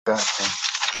God.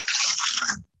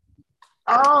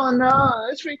 Oh no,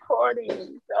 it's recording.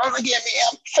 Don't look at me.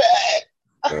 I'm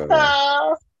Bro.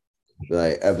 fat.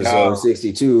 Like episode No.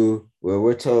 62, where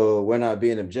we're told we're not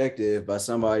being objective by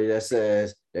somebody that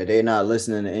says that they're not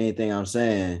listening to anything I'm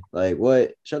saying. Like,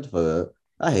 what? Shut the fuck up.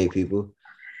 I hate people.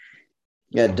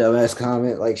 Yeah, dumbass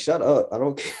comment. Like, shut up. I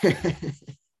don't care.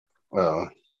 Well,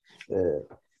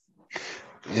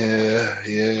 yeah.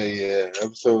 yeah.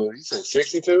 Episode, you said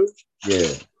 62? Yeah,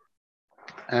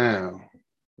 Damn,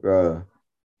 bro.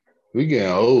 we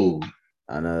getting old.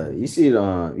 I know. You see it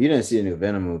on, you didn't see the new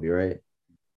Venom movie, right?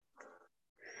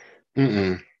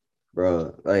 Mm-mm.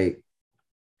 Bro, like,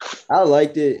 I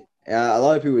liked it. A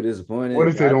lot of people were What disappointed,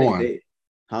 is but it I think on? they,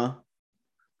 huh?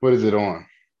 What is it on?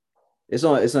 It's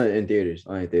on in theaters,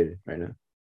 on in theater right now.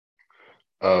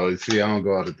 Oh, see, I don't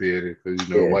go out to theater because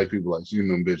Yeah. white people like shooting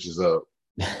them bitches up.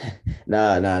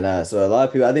 Nah. So a lot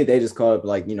of people, I think they just caught up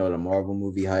like the Marvel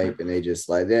movie hype, and they just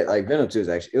like that. Like Venom 2 is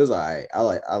actually it was all right.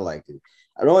 I liked it.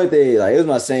 The only thing like it was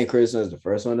my same criticism as the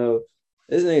first one though.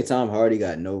 This nigga Tom Hardy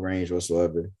got no range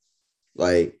whatsoever.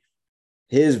 Like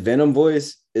his Venom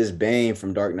voice is Bane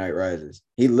from Dark Knight Rises.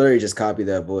 He literally just copied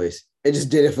that voice. It just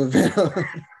did it for Venom.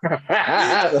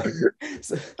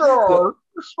 so, so, Oh,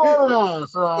 Spider-Man,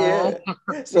 yeah.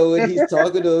 son. So when he's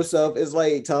talking to himself, it's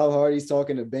like Tom Hardy's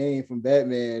talking to Bane from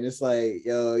Batman. It's like,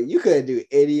 yo, you couldn't do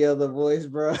any other voice,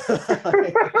 bro.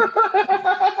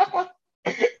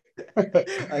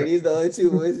 Like these the only two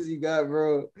voices you got,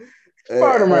 bro.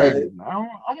 Spider-Man.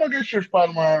 I'm gonna get your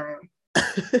Spider-Man.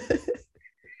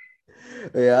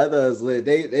 Yeah, I thought it was lit.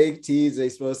 They teased they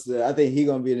supposed to. I think he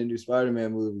gonna be in the new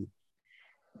Spider-Man movie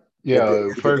Yeah,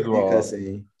 at the first of beginning all,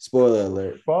 cutscene. Spoiler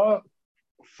alert. fuck,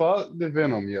 fuck the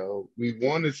Venom, yo. We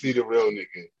want to see the real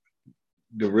nigga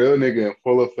in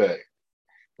full effect.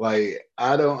 Like,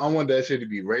 I want that shit to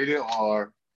be rated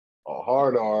R or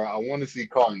hard R. I want to see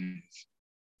Carnage.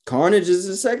 Carnage is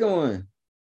the second one.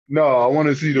 No, I want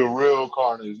to see the real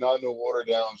Carnage, not no watered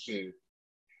down shit.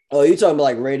 Oh, you talking about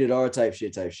like rated R type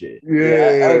shit. Yeah.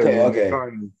 Yeah, like Okay.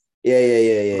 Carnage.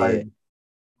 Yeah. Like,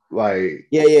 like,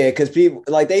 Yeah, because people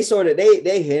like they sort of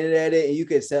they hinted at it, and you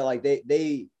could tell like they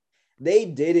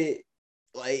did it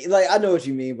like I know what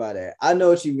you mean by that. I know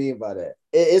what you mean by that.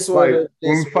 It's one of like those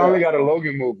when things we where finally got a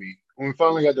Logan movie, when we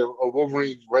finally got the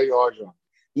Wolverine rated R joint,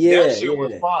 that shit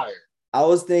was yeah. fire. I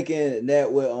was thinking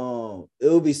that would it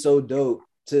would be so dope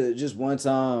to just one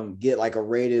time get like a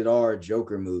rated R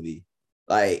Joker movie.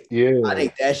 Like I Yeah,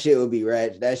 think that shit would be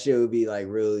rad. That shit would be like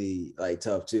really like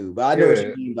tough too. But I know what you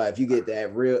yeah. mean by if you get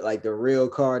that real like the real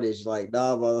Carnage, like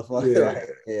nah, motherfucker. Yeah, Like,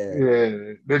 yeah.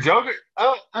 yeah. The Joker,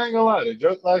 I ain't gonna lie. The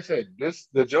Joker, like I said,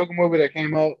 the Joker movie that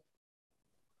came out,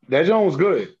 that joint was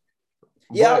good.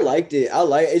 Yeah, I But liked it.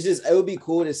 It's just it would be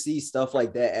cool to see stuff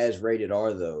like that as rated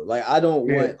R though. Like I don't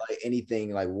yeah, want like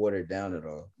anything like watered down at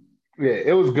all. yeah,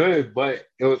 it was good, but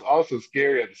it was also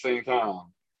scary at the same time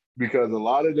because a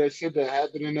lot of that shit that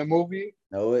happened in that movie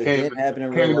No, it came didn't happen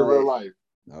in real came to real life.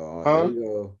 life. Oh, here Huh? we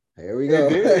go. Here we It go.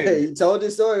 did. You told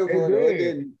this story It before. No, it did.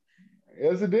 didn't.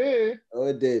 Yes, it did. Oh,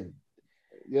 it didn't.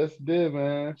 Yes, it did,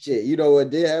 man. Shit, you know what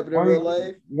did happen in real One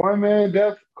life? one man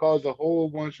death caused a whole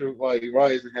bunch of like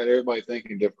riots and had everybody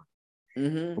thinking different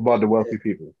Mm-hmm. about the Yeah. wealthy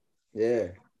people. Yeah.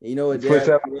 You know what did Switch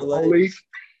happen out in the real life? police.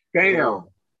 Bro. Damn.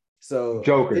 So a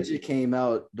Joker. picture came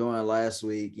out during last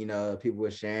week. People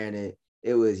were sharing it.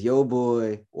 It was Yo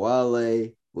Boy Wale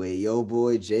with Yo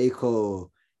Boy J.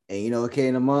 Cole. And what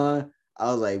came to mind? I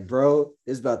was like, bro,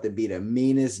 this is about to be the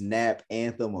meanest nap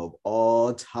anthem of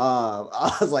all time.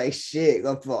 I was like, shit,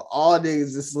 gonna put all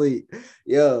niggas to sleep.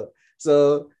 Yo.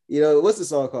 So, what's the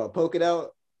song called? Poke It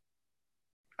Out?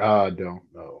 I don't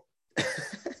know.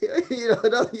 you know,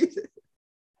 no, you,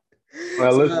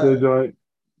 Well, so listen to the joint.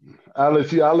 I'll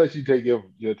let you take your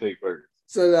take first.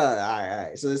 all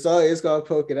right. So the song is called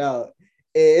 "Poke It Out."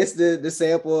 It's the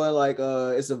sample and like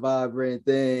it's a vibrant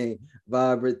thing. So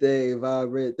I was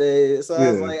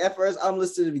Yeah. like, at first I'm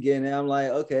listening to the beginning. I'm like,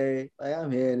 okay, like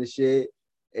I'm hearing the shit,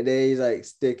 and then he's like,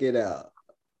 stick it out,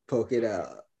 poke it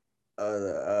out.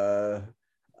 Yeah.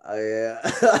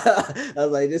 I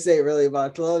was like, this ain't really my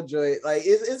club joint. Like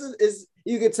it's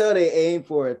you can tell they aim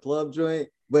for a club joint,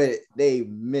 but they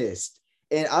missed.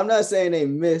 And I'm not saying they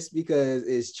missed because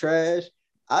it's trash.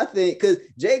 I think because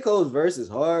J. Cole's verse is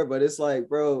hard, but it's like,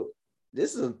 bro,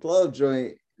 this is a club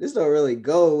joint. This don't really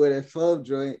go with a club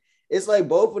joint. It's like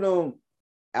both of them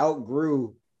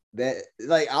outgrew that.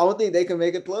 Like, I don't think they can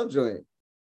make a club joint.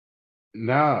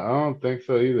 Nah, I don't think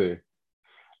so either.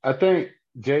 I think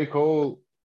J. Cole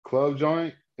club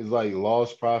joint is like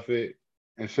Lost Profit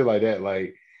and shit like that.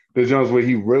 Like the joints where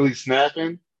he really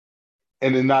snapping.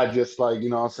 and it's not just like, you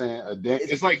know what I'm saying,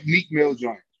 it's like Meek Mill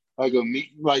joint, like a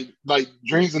Meek, like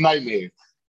Dreams and Nightmares.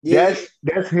 Yeah.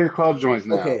 That's his club joints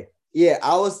now. Okay. Yeah,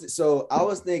 I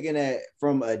was thinking that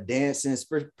from a dancing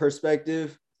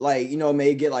perspective, like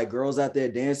may get like girls out there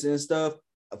dancing and stuff.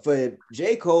 For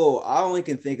J. Cole, I only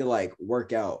can think of like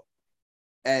workout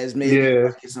as maybe Yeah,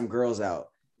 like, get some girls out.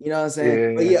 You know what I'm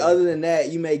saying? But yeah, yeah, other than that,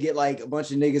 you may get like a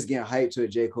bunch of niggas getting hyped to a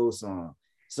J. Cole song.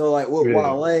 So like with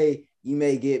yeah, Wale, you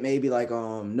may get maybe like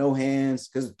No Hands,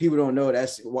 because people don't know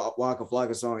that's Waka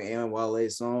Flocka song and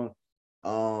Wale's song.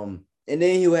 And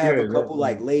then you have yeah. a couple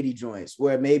like lady joints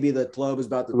where maybe the club is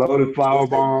about to Loaded close. Flower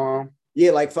It's like, Bomb.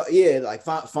 yeah, like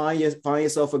find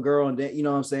yourself a girl and then you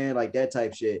know what I'm saying, like that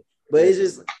type shit. But Yeah. it's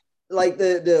just like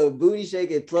the booty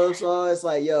shaking club song. It's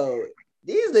like, yo,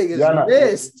 these Y'all niggas not,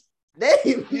 missed. They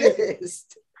yeah,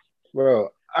 missed. bro.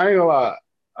 I ain't gonna lie.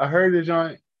 I heard the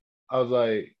joint. I was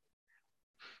like,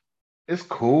 it's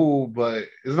cool, but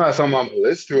it's not something I'm gonna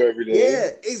listen to every day. Yeah,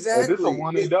 Like this a exactly.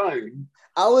 one and done.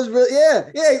 I was really, yeah,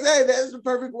 exactly. That's the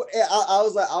perfect way. I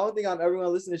was like, I don't think I'm ever gonna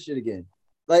listen to shit again.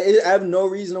 Like, I have no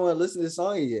reason to want to listen to this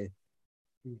song again.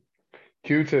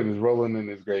 Q-Tip is rolling in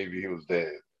his gravy. He was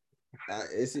dead. I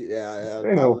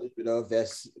Damn. don't even know if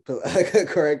that's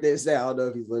correct to say. I don't know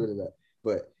if he's living in that,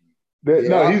 but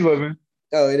No, yeah. he's living.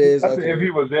 Oh, it is I said if okay.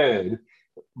 he was dead,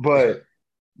 but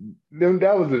then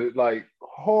that was a like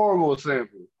horrible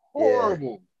sample. Yeah,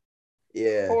 Horrible.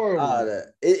 yeah. Horrible.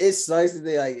 It sucks that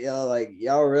they like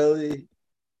y'all really.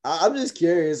 I'm just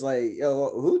curious, like yo,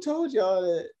 who told y'all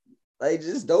that? Like,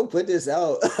 just don't put this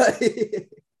out.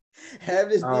 Have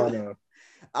this I be don't like, know.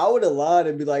 I would have lied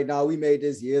and be like, "Nah, we made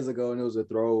this years ago and it was a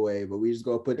throwaway, but we just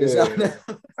gonna put this out Yeah.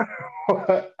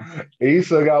 now." He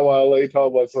still got Wale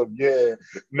talking about something. Yeah,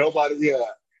 nobody. Yeah,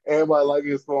 everybody like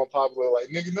his song popular. Like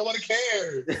nigga, nobody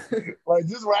cares. Like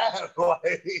just rap.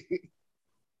 Like.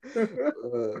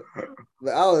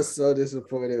 But I was so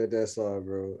disappointed with that song,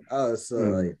 bro. I was so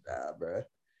Mm, like, nah, bro.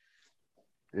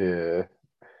 yeah,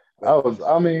 I But was.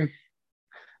 I mean,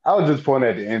 I was just pointing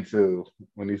at the end too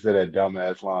when he said that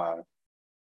dumbass line.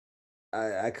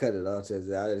 I cut it off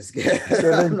since I just get.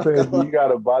 Then I'm they not gonna said lie. you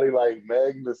got a body like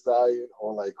Meg Thee Stallion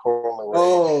or like Coral Ray.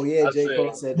 Oh yeah, I J. said,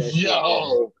 Cole said that shit. Yeah,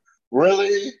 yo,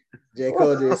 really? J.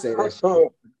 Cole did say that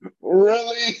shit.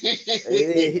 Really?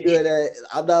 He doing that.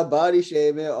 I'm not body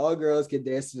shaming. All girls can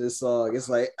dance to this song. It's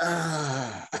like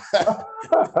But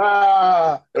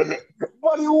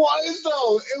it was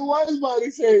though. It was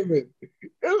body shaming. It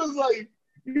was like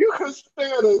you could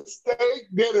stand a steak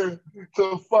dinner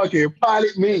to fucking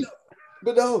potted meat.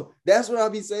 But no, that's what I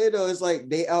be saying though. It's like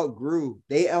they outgrew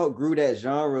that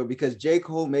genre because J.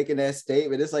 Cole making that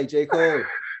statement. It's like, J. Cole,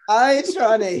 I ain't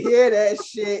trying to hear that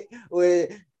shit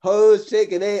with hoes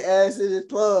shaking their ass in the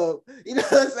club. You know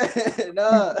what I'm saying?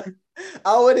 Nah.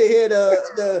 I want to hear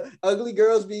the ugly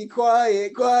girls be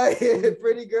quiet,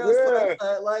 pretty girls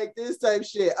Yeah. like this type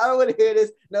shit. I don't want to hear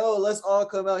this. No, let's all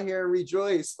come out here and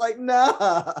rejoice. Like,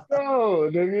 nah. No,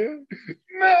 nigga.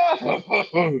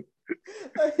 No.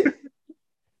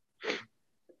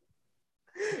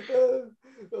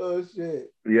 Oh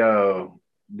shit. Yo,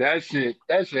 that shit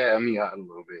had me hot a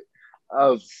little bit. I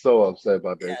was so upset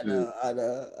about Yeah, that shit. I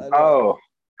know. Oh,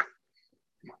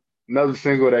 another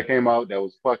single that came out that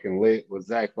was fucking lit was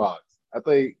Zach Fox. I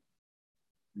think,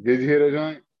 did you hear that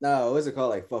joint? No, what's it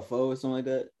called? Like Fuffo or something like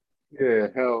that? Yeah,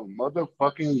 hell,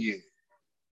 motherfucking yeah.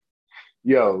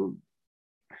 Yo,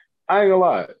 I ain't gonna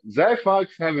lie. Zach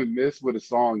Fox haven't missed with a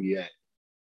song yet.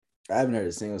 I haven't heard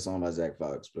a single song by Zach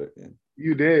Fox, but yeah.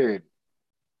 You did.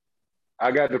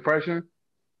 I got depression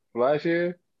last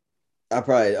year. I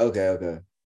probably okay.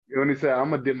 When he said,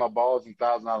 I'm gonna dip my balls in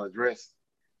 $1,000 dress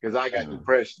because I got Uh,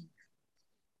 depression.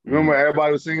 Remember mm,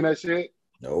 everybody was singing that shit?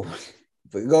 no.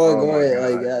 But Oh go my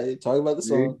ahead. Like, God. talk about the See?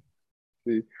 song.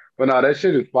 See? But no, that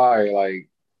shit is fire. Like,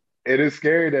 it is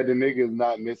scary that the nigga is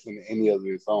not missing any of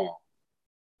his songs.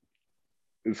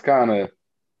 It's kind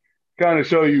of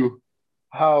show you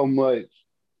how much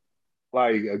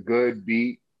like a good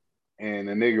beat and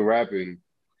a nigga rapping,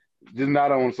 just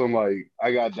not on some like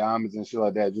I got diamonds and shit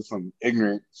like that, just some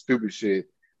ignorant, stupid shit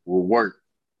will work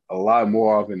a lot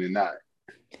more often than not.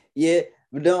 Yeah,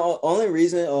 but the only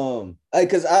reason,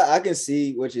 because I can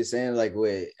see what you're saying, like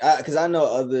because I know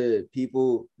other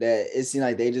people that it seems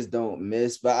like they just don't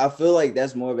miss, but I feel like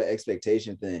that's more of an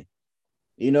expectation thing,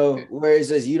 where it's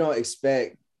just you don't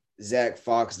expect Zach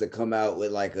Fox to come out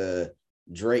with like a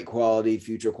Drake quality,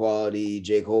 Future quality,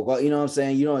 J. Cole quality, you know what I'm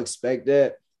saying? You don't expect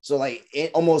that. So like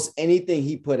almost anything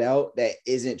he put out that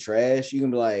isn't trash, you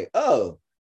can be like, oh,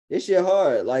 this shit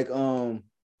hard. Like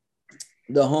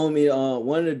the homie,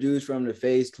 one of the dudes from the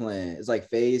FaZe Clan, it's like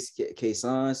FaZe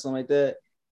Kason, something like that.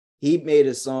 He made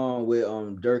a song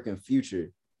with Dirk and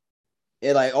Future.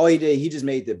 And like all he did, he just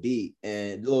made the beat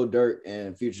and Lil Durk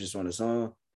and Future just on the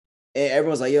song. And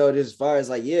everyone's like, yo, this is fire. It's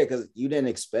like, yeah, because you didn't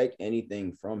expect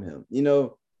anything from him, you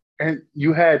know? And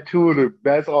you had two of the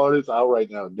best artists out right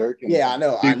now, Dirk and Yeah, I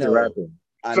know, I Future know, rapping.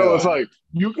 I So know, it's I know. like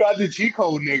you got the G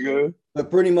code, nigga. But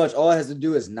pretty much all it has to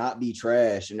do is not be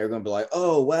trash, and they're gonna be like,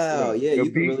 oh wow, Yeah, yeah,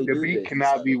 you can really the do beat this. It's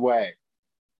cannot be like, whack.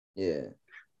 yeah,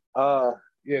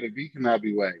 Yeah, the beat cannot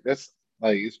be whack. That's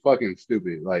like it's fucking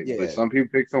stupid. Like, but yeah, some people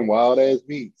pick some wild ass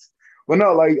beats. But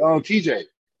no, like TJ,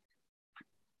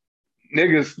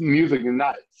 niggas music is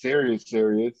not serious.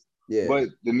 yeah, But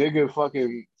the nigga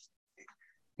fucking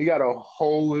he got a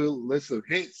whole list of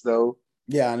hits though.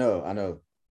 yeah. I know, I know.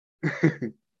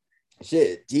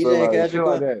 Shit, So TJ and like shit Kendrick,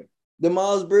 like that. the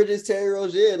Miles Bridges, Terry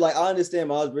Rozier. Like I understand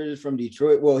Miles Bridges from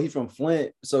Detroit. Well, he's from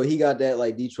Flint, so he got that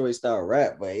like Detroit style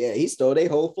rap. But yeah, he stole their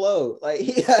whole flow. Like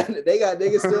they got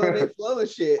niggas stealing their flow and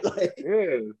shit. Like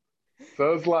Yeah.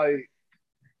 So it's like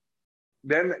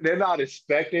they're not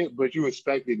expected, but you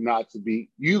expect it not to be.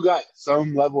 You got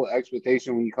some level of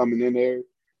expectation when you coming in there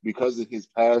because of his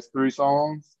past three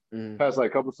songs, mm, past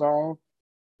like couple songs,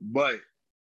 but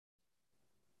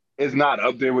it's not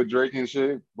up there with Drake and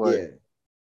shit. But yeah,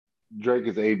 Drake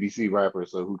is an ABC rapper,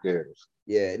 so who cares?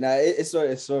 yeah. Now it's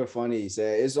sort of funny. You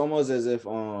said it's almost as if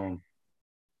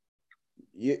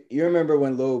you remember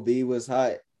when Lil B was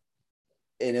hot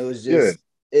and it was Yeah, just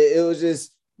it was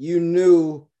just you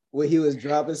knew when he was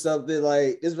dropping something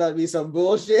like this about to be some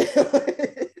bullshit.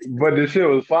 but the shit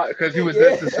was fine because he was just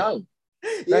Yeah, himself.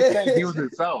 That's the thing, yeah, he was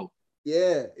himself.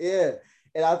 yeah, yeah.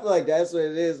 And I feel like that's what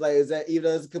it is. Like, is that even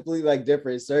though it's a completely like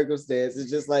different circumstance,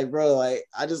 it's just like, bro, like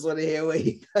I just want to hear what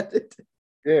he got to do.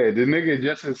 Yeah, the nigga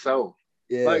just himself.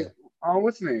 Yeah. Like,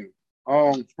 what's his name?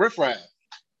 Riff Raff.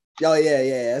 Oh yeah,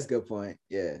 yeah. That's a good point.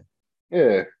 Yeah.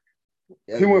 Yeah,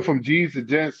 That's he a went good. from G's to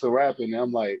gents to rapping. And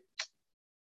I'm like,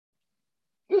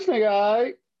 this nigga, all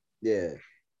right. Yeah.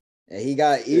 And he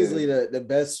got Yeah, easily the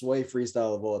best sway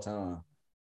freestyle of all time.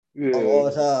 Of yeah.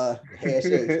 all time.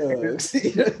 Handshake thugs.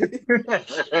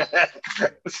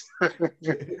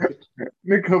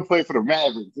 Nigga couldn't play for the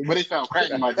Mavericks, but they found crack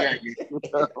in my jacket.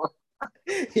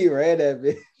 He ran that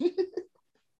bitch.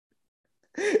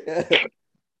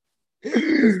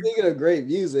 And speaking of great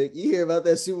music, you hear about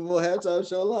that Super Bowl halftime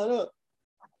show lineup?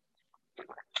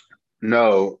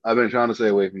 No, I've been trying to stay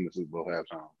away from the Super Bowl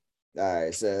halftime. All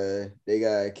right, so they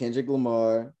got Kendrick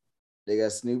Lamar, they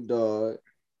got Snoop Dogg,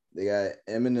 they got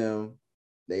Eminem,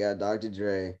 they got Dr.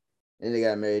 Dre, and they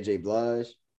got Mary J. Blige.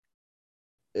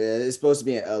 Yeah, it's supposed to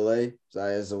be in LA, so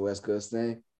it's a West Coast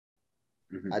thing.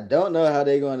 Mhm. I don't know how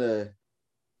they're gonna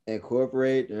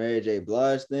incorporate the Mary J.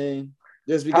 Blige thing,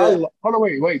 just How? because Hold on,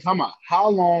 wait. Talking about how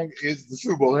long is the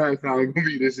Super Bowl halftime gonna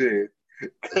be this year?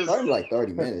 it's 'Cause- probably like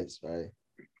 30 minutes, right?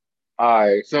 all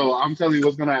right, so I'm telling you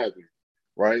what's gonna happen,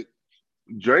 right?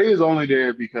 Dre is only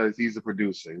there because he's a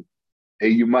producer,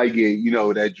 and you might get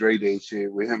that Dre Day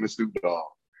shit with him and Snoop Dogg,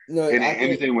 No, and I then think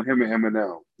anything with him and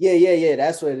Eminem. yeah.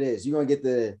 That's what it is. You're gonna get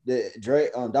the Dre,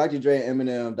 Dr. Dre,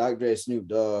 Eminem, Dr. Dre, Snoop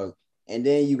Dogg, and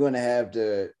then you're gonna have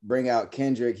to bring out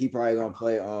Kendrick. He probably gonna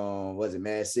play was it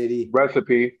Mad City?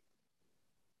 Recipe,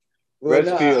 Well,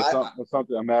 no, recipe, or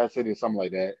something, a Mad City, or something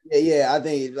like that. yeah. I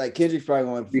think like Kendrick's probably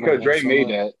gonna perform Because one Dre made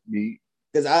song that beat.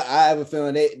 because I have a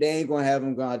feeling they ain't gonna have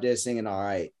him go out there singing all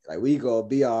right. Like we gonna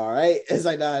be all right. It's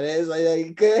like nah, it's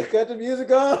like cut the music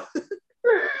off.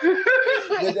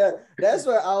 But that's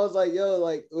where I was like, yo,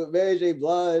 like with Mary J.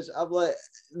 Blige, I'm like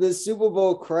the Super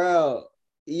Bowl crowd.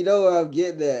 You know where I'm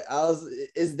getting at?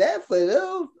 Is that for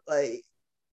them? Like,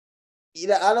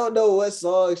 I don't know what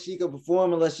song she could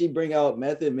perform unless she bring out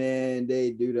Method Man.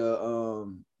 They do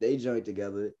they joint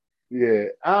together. Yeah.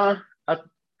 I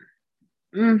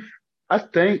mm, I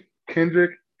think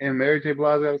Kendrick and Mary J.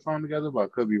 Blige got a song together, but I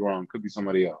could be wrong. Could be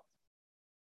somebody else.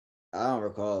 I don't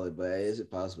recall it, but is it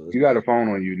possible? It's You got a possible. phone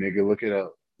on you, nigga. Look it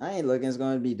up. I ain't looking. It's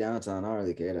going to be downtown. I don't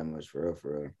really care that much for real,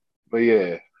 for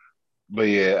real. But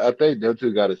yeah, I think them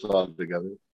two got a song together.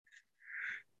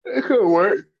 It could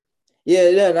work.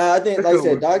 Yeah. No, I think, It like I could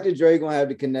said, work. Dr. Dre gonna have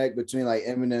to connect between like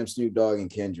Eminem, Snoop Dogg, and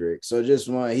Kendrick. So just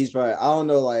one, he's probably I don't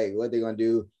know like what they're gonna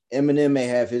do. Eminem may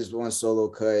have his one solo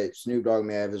cut. Snoop Dogg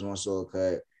may have his one solo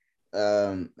cut.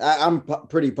 I'm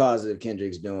pretty positive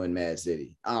Kendrick's doing Mad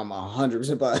City. I'm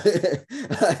 100%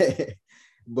 positive.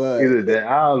 But Either that,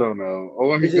 I don't know.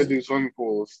 Or he it's could just do swimming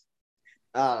pools.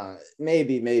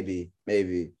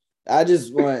 maybe. I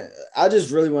just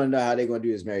really want to know how they're gonna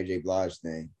do this Mary J. Blige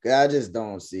thing. 'Cause I just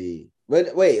don't see.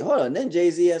 But wait, hold on. Then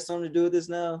Jay-Z has something to do with this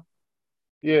now.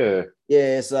 Yeah,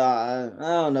 Yeah, so I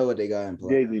don't know what they got in plan.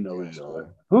 Jay-Z know what he's doing.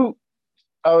 Who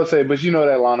I would say, but you know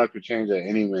that lineup could change at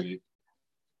any minute.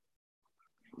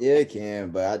 Yeah, it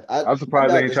can, but I'm I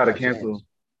surprised they doubt ain't this try to gonna change.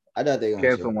 I doubt they're gonna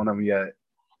cancel change. one of them yet.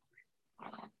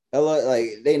 Like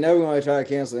they never gonna try to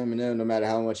cancel Eminem, no matter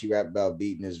how much he rap about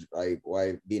beating his like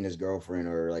wife, beating his girlfriend,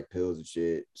 or like pills and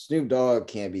shit. Snoop Dogg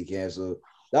can't be canceled.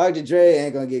 Dr. Dre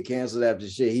ain't gonna get canceled after the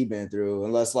shit he been through,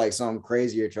 unless like some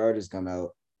crazier charges come out.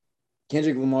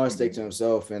 Kendrick Lamar stick to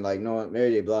himself, and like no,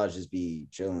 Mary J. Blige just be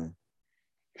chilling.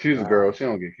 She's a Nah, girl. She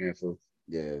don't get canceled.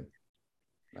 yeah,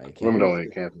 like Women can't. don't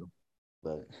get canceled.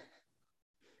 But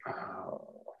Uh,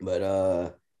 but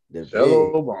the Michelle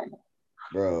big Obama.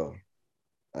 bro,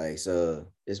 like so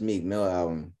this Meek Mill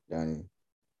album, Donnie.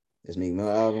 This Meek Mill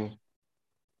album,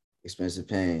 Expensive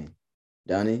Pain.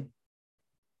 Donnie,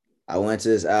 I went to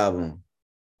this album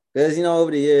because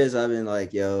over the years I've been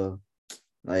like, yo,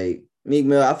 like Meek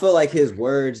Mill, I feel like his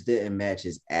words didn't match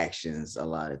his actions a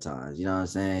lot of times. You know what I'm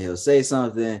saying? He'll say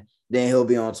something, then he'll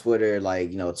be on Twitter,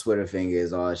 like, Twitter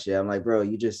fingers, all shit. I'm like, bro,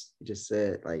 you just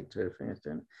said like Twitter fingers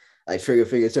turn, like trigger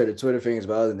fingers turn to Twitter fingers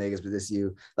by other niggas, but this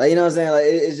you. Like, you know what I'm saying? Like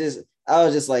it's just I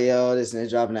was just like, yo, this nigga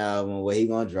dropping an album. What he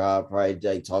gonna drop? Probably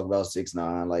like talk about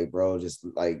 6ix9ine. Like, bro, just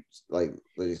like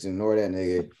just ignore that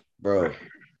nigga. Bro,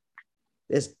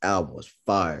 this album was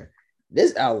fire.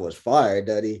 This album was fire,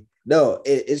 Duddy. No,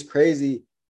 it's crazy.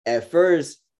 At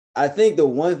first, I think the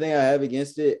one thing I have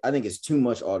against it, I think it's too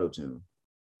much auto tune.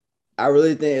 I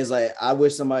really think it's like I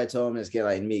wish somebody told me this kid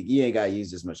like Meek, you ain't gotta use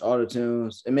this much auto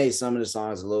tunes. It made some of the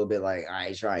songs a little bit like I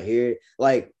ain't trying to hear it.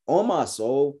 Like On My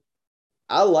Soul,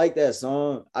 I like that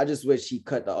song. I just wish he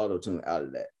cut the auto tune out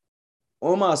of that.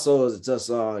 On My Soul is a tough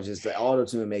song. Just the auto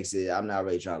tune makes it. I'm not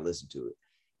really trying to listen to it.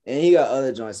 And he got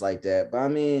other joints like that. But I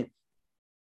mean,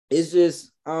 it's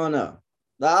just I don't know.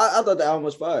 I thought the album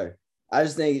was fire. I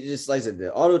just think it just like I said,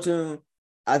 the auto tune.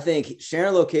 I think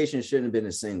Sharing Location shouldn't have been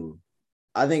a single.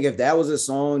 I think if that was a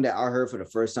song that I heard for the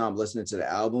first time listening to the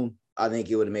album, I think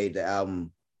it would have made the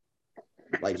album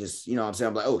like just what I'm saying.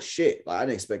 I'm like, oh shit, like I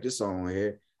didn't expect this song on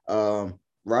here.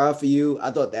 Ride for You,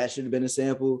 I thought that should have been a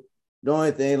sample. The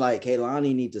only thing, like,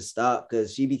 Kehlani need to stop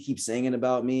because she keep singing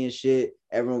about me and shit.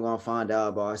 Everyone gonna find out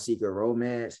about our secret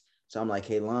romance. So I'm like,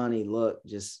 Kehlani, look,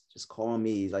 just call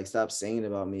me. Like, stop singing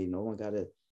about me. No one gotta.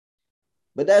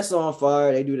 But that song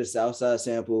fire. They do the Southside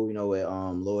sample, with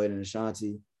Lloyd and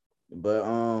Ashanti. But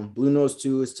Blue Notes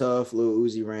 2 is tough. Lil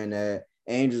Uzi ran that.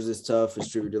 Angels is tough. It's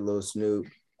tribute to Lil Snoop.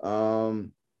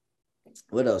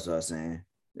 What else was I saying?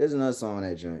 There's another song on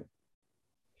that joint.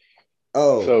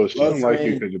 Oh, So she Love don't like you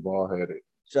Train. because you're bald headed.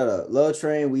 Shut up. Love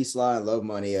Train, We Slide, Love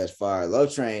Money as fire.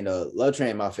 Love Train,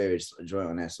 my favorite joint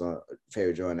on that song,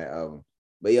 favorite joint on that album.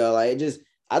 But yo, like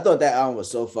I thought that album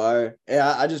was so fire. And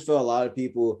I just feel a lot of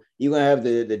people, you're gonna have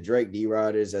the Drake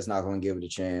D-Riders that's not gonna give it a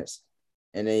chance.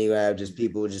 And then you have just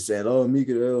people just saying, oh, Meek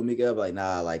it up, Meek it up. Like,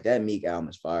 nah, like that Meek album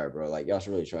is fire, bro. Like, y'all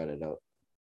should really try that out.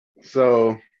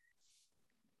 So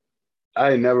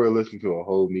I never listened to a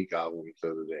whole Meek album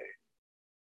until today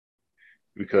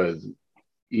because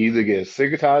you either get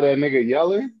sick or tired of that nigga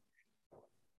yelling,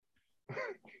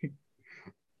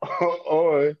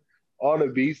 or all the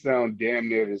beats sound damn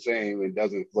near the same and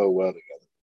doesn't flow well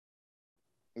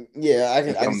together. Yeah, And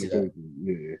I can some of see the that.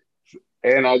 cases,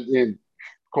 yeah. And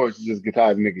of course you just get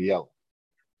tired of nigga yelling.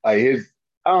 Like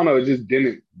I don't know, it just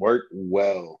didn't work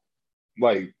well.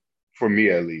 Like for me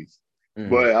at least. Mm.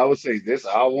 But I would say this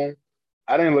album,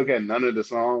 I didn't look at none of the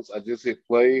songs. I just hit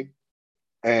play,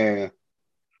 and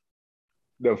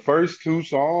the first two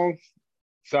songs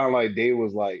sound like they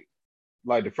was like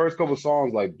the first couple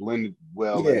songs like blended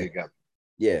well in Yeah, together.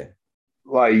 yeah.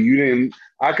 Like you didn't,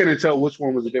 I couldn't tell which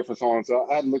one was a different song. So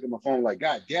I had to look at my phone like,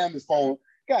 God damn, this song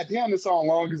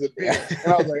long as a bitch.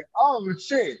 And I was like, oh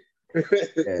shit, Yeah,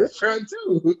 this trend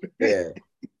too. yeah.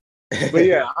 But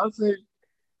yeah, I'll say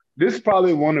this is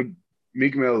probably one of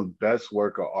Meek Mill's best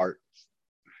work of art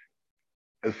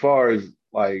as far as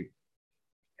like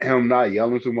him not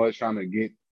yelling too much, trying to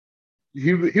get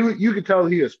you could tell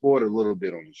he explored a little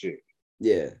bit on the shit.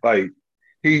 Yeah. Like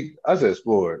I said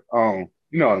explored.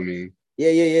 You know what I mean?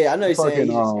 I know you're saying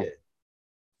Fucking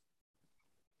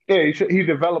he just yeah, he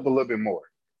developed a little bit more.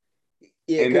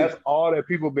 yeah, And because that's all that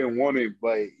people been wanting,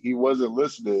 but he wasn't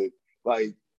listening.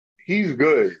 Like he's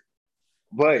good,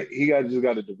 but he just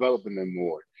got to develop in them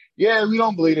more. Yeah, we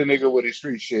don't believe a nigga with his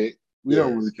street shit. We yeah,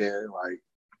 don't really care. Like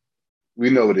we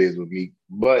know what it is with me,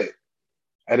 but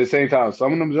at the same time,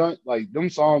 some of them like them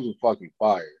songs were fucking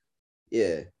fire.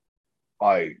 yeah.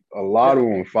 Like a lot of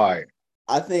them were fire.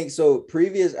 I think so.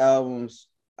 Previous albums,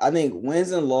 I think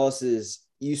Wins and Losses,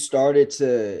 you started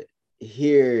to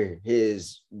hear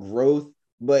his growth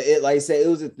but it like I said, it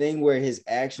was a thing where his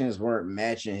actions weren't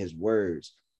matching his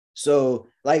words. So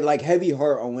like Heavy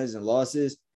Heart on Wins and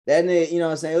Losses, that you know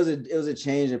what I'm saying? It was a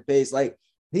change in pace. Like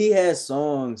he has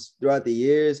songs throughout the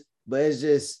years, but it's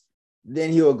just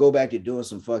then he will go back to doing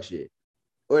some fuck shit.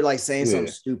 Or like saying something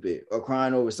Yeah, stupid or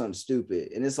crying over something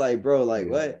stupid. And it's like, bro, like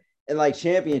yeah, what? And like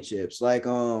championships, like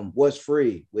What's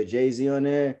Free with Jay-Z on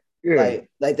there. yeah.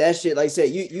 Like that shit, like I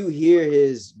said, you hear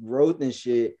his growth and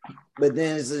shit, but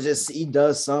then it's just he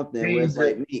does something where He it's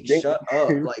like, just, Meek, shut up.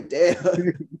 Like, damn.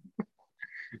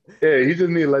 yeah, he just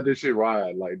need to let this shit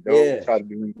ride. Like, don't Yeah. try to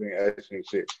do anything extra and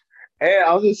shit. And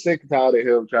I was just sick and tired of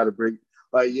him trying to bring,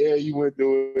 like, yeah, you went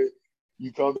through it.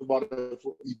 You talked about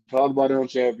it on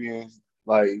Champions.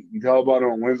 Like, you talked about it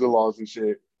on wins and losses and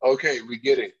shit. Okay, we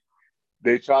get it.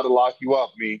 They try to lock you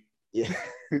up, me, Yeah.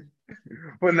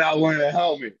 for not wearing a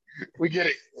helmet. We get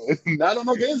it. Not on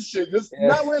against shit. Just Yeah.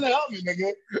 not wearing a helmet,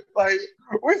 nigga. Like,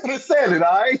 we're gonna say it,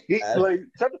 all right? Like,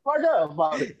 shut the fuck up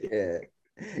about it. Yeah.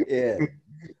 Yeah.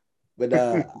 But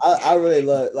I really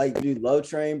love dude, Love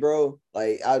Train, bro.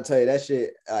 Like I'll tell you that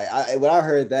shit. Like when I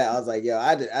heard that, I was like, yo, I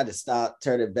had to stop,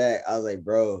 turn it back. I was like,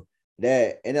 bro,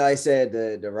 that. And then I said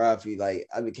the Rafi, like,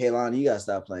 I mean, Kaylon, you gotta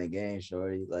stop playing games,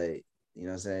 shorty. Like, you know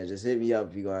what I'm saying? Just hit me up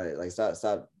if you going like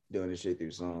stop doing this shit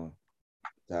through song.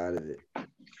 Tired of it.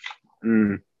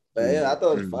 Mm, But yeah, I mm,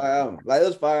 thought it was mm. fire album. Like it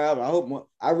was fire album.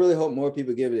 I really hope more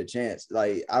people give it a chance.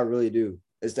 Like I really do.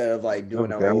 Instead of like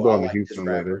doing Okay, a I'm oh, I going to like this Houston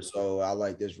rapper, later. so I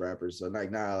like this rapper. So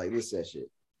like nah, like this that shit.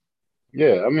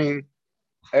 Yeah, I mean,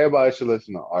 everybody should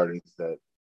listen to artists that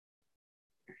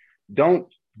don't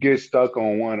get stuck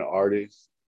on one artist.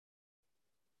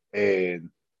 And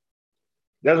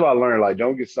that's what I learned. Like,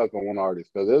 don't get stuck on one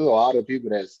artist because there's a lot of people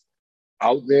that's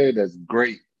out there that's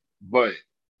great, but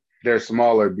they're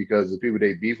smaller because the people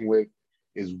they beefing with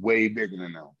is way bigger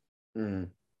than them. Mhm.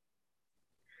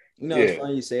 You know, it's Yeah,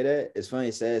 funny you say that. It's funny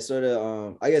you say it. Sort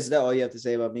of, I guess is that all you have to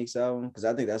say about Meek's album? Because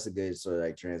I think that's a good sort of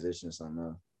like transition to something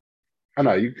else. I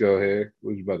know. You go ahead.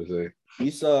 What you about to say?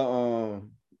 You saw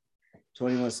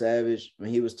 21 Savage when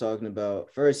he was talking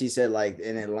about first he said like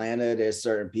in Atlanta there's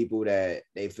certain people that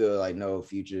they feel like no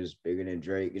Future's bigger than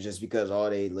Drake. It's just because all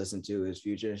they listen to is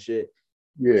Future and shit.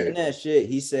 Yeah, In that shit,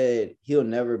 he said he'll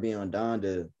never be on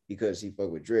Donda because he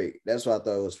fuck with Drake. That's why I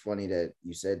thought it was funny that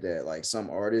you said that. Like some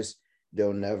artists,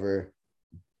 they'll never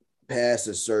pass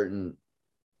a certain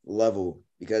level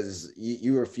because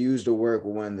you refuse to work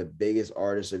with one of the biggest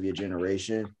artists of your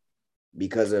generation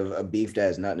because of a beef that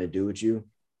has nothing to do with you,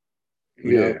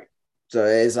 you yeah, know? So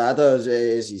I thought it was,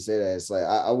 as you said that, it's like,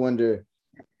 I wonder,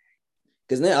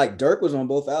 because then like Dirk was on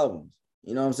both albums.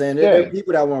 You know what I'm saying? There are yeah,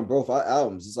 people that want both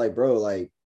albums. It's like, bro,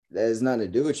 like, that has nothing to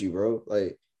do with you, bro.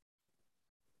 Like,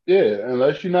 yeah.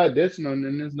 Unless you're not dissing them,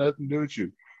 then there's nothing to do with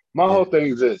you. My yeah, whole thing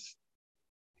is this: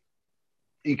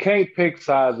 you can't pick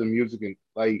sides in music and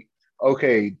like,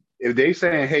 okay, if they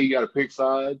saying, hey, you got to pick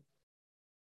sides,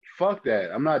 fuck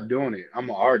that. I'm not doing it. I'm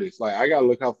an artist. Like, I gotta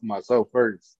look out for myself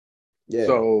first. yeah,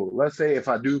 So let's say if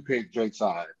I do pick Drake's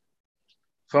side,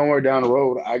 somewhere down the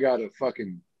road, I got a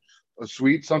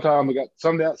sweet. Sometime I got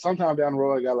sometime down the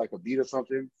road, I got like a beat or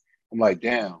something. I'm like,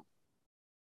 damn,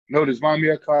 no, this remind me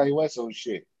of Kanye West on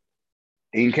shit.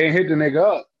 And you can't hit the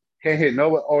nigga up. Can't hit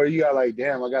no. Or you got like,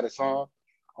 damn, I got a song.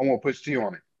 I want to push T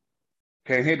on it.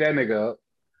 Can't hit that nigga up.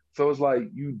 So it's like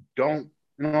you don't.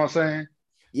 You know what I'm saying?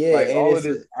 yeah. Like all of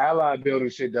this ally building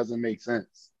shit doesn't make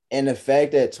sense. And the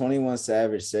fact that 21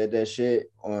 Savage said that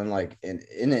shit on like in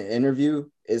an interview,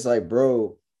 it's like,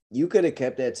 bro, you could have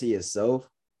kept that to yourself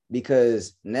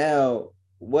because now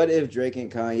what if Drake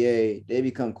and Kanye they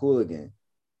become cool again?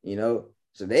 You know?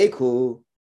 So they cool,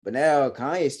 but now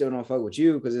Kanye still don't fuck with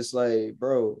you because it's like,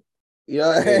 bro, you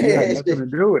know, Yeah, you had nothing to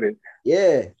do with it.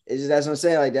 yeah, it's just that's what I'm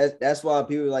saying. Like that's why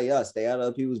people like us stay out of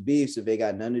other people's beefs if they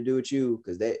got nothing to do with you,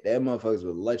 because that motherfuckers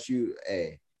will let you.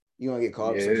 Hey, you gonna get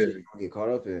caught up some shit. Yeah, You gonna get caught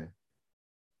up in.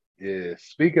 yeah.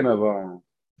 Speaking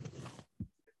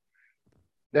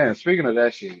of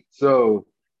that shit. So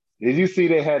did you see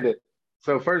they had the?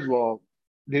 So first of all,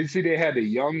 did you see they had the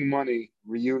Young Money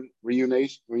Reunion.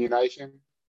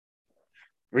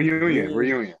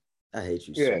 reunion? I hate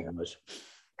you so Yeah, much.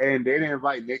 and they didn't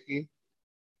invite Nicki.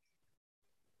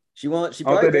 She I don't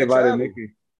probably think they got invited travel.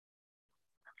 Nicki.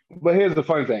 But here's the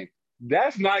funny thing: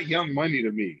 that's not Young Money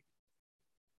to me.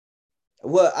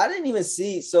 Well, I didn't even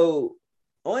see. So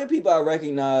only people I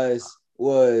recognized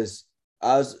was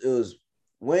it was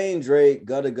Wayne Drake,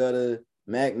 Gutta Gutta,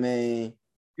 Mac Main.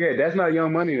 Yeah, that's not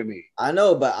Young Money to me. I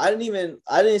know, but I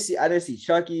didn't see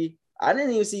Chucky. I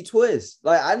didn't even see Twist.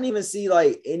 Like I didn't even see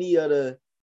like any other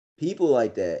people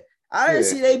like that. I didn't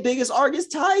Yeah, see their biggest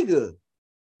artist Tiger.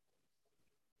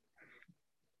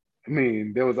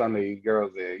 mean, there was underage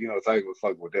girls there. You know, Tiger was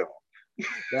fucking with them.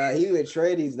 Nah, he with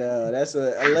trannies now. That's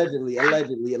what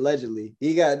allegedly.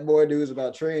 He got more news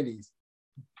about trannies.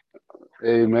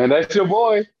 Hey man, that's your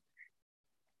boy.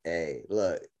 Hey,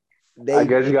 look, I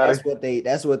guess you gotta.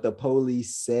 that's what the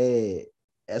police said.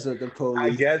 That's what the I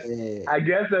police guess. said. I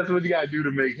guess that's what you gotta do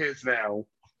to make hits now.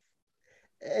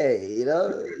 Hey, you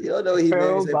don't know what he meant. He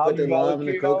Him, said put Bobby the lime in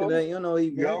the Valentino, coconut. You don't know what he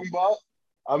meant. Young Buck.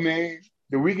 I mean,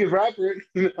 the weakest rapper.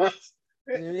 You know,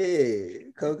 Yeah,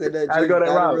 coconut had to go drink that got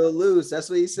him route. real loose. That's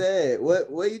what he said. What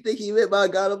do you think he meant by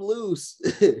got him loose?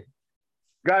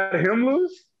 Got him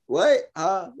loose. What?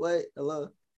 Huh? What? Hello.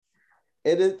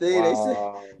 And the thing they said,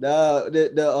 Wow. no,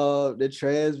 the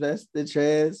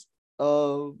trans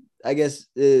I guess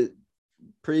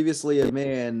previously a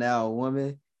man, now a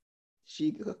woman.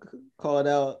 She called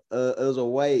out it was a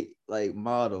white like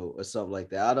model or something like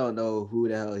that. I don't know who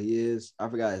the hell he is. I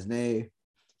forgot his name.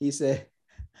 He said,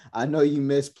 I know you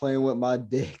miss playing with my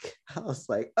dick. I was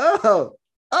like, oh,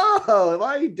 why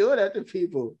are you doing that to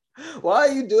people? Why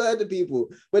are you doing that to people?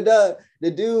 But the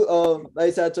dude,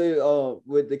 like I told you,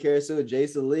 with the character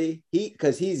Jason Lee,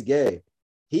 because he's gay.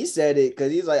 He said it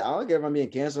because he's like, I don't care if I'm being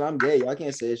canceled. I'm gay. Y'all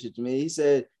can't say this shit to me. He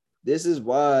said, this is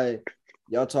why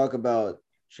y'all talk about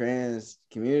trans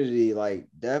community like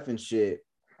death and shit.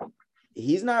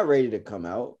 He's not ready to come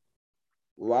out.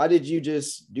 Why did you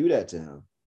just do that to him?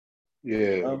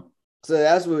 Yeah. So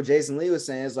that's what Jason Lee was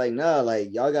saying. It's like, nah, like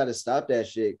y'all got to stop that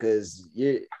shit because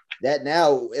you that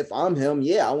now. If I'm him,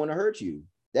 yeah, I want to hurt you.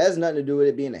 That has nothing to do with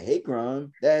it being a hate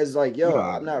crime. That is like, yo,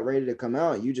 Nah. I'm not ready to come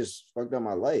out. You just fucked up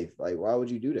my life. Like, why would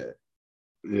you do that?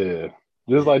 Yeah.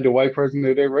 Just like the white person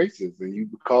that they're racist, and you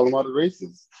call them out as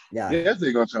racist. Yeah, Yes,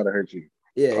 they're gonna try to hurt you.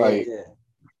 yeah.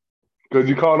 Because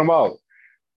you called them out.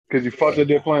 Because you fucked up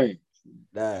their plane.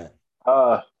 Nah,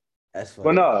 Uh, that's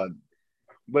but funny.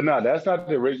 no, that's not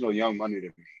the original Young Money to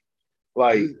me.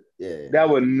 Like Yeah, that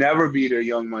would never be the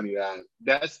Young Money.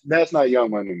 That's not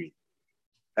Young Money to me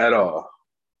at all.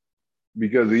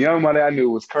 Because the Young Money I knew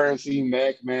was Currency,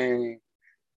 Mac Man.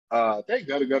 I think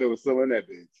Gutta Gutta was still in that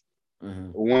bitch.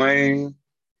 mm-hmm. Wayne,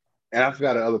 and I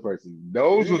forgot the other person.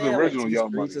 Those Didn't was they the have like original T Young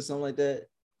Streets Money. or something like that?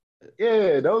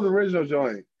 Yeah, those original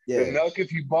joints. The Yeah. Nuck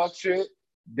if you buck shit.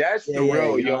 That's the Yeah.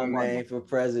 real Young Young Money. man for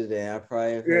president. I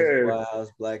probably face the Yeah, White House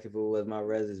black if it was my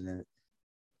resident.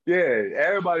 yeah.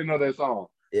 Everybody know that song.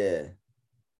 Yeah.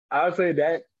 I would say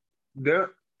that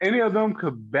there any of them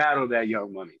could battle that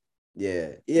Young Money. Yeah.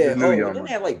 The Yeah. new Oh, Young didn't they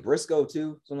Money. have like Briscoe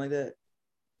too? Something like that?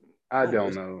 I Not don't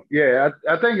Briscoe. know. Yeah,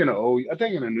 I think I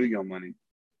think in the new Young Money.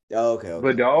 Oh, okay. But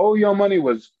Okay. the old Young Money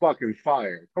was fucking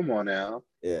fire. Come on now.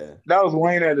 Yeah. That was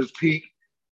Wayne at his peak.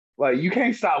 Like you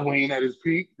can't stop Wayne at his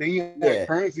peak. Then you had Yeah.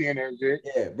 Currency in there and shit.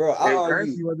 Yeah. Bro, And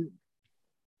Currency wasn't.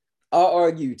 I'll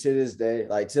argue to this day,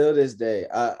 like till this day,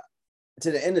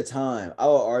 to the end of time, I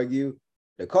will argue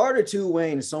the Carter 2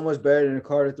 Wayne is so much better than the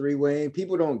Carter 3 Wayne.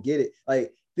 People don't get it.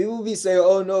 Like people be saying,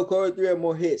 oh no, Carter 3 had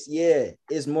more hits. Yeah,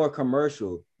 it's more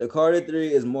commercial. The Carter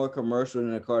 3 is more commercial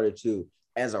than the Carter 2.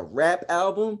 As a rap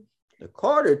album, the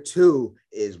Carter 2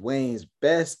 is Wayne's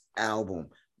best album.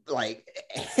 Like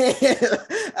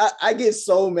I get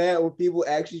so mad when people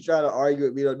actually try to argue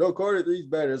with me. Like, no, Carter 3 is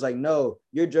better. It's like, no,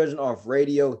 you're judging off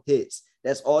radio hits.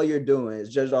 That's all you're doing is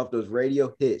judging off those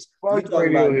radio hits. You Fuck talking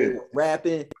radio about hit, nigga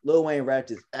rapping? Lil Wayne rapped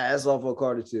his ass off on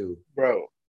Carter 2. bro.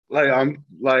 Like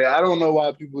I don't know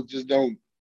why people just don't.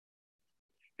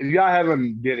 If y'all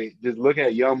haven't did it, just look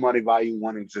at Young Money Volume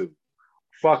 1 and 2.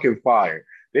 Fucking fire.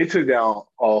 They took down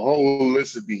a whole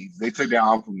list of beats. They took down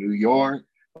I'm from New York.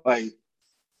 Like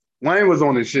Wayne was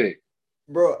on the shit.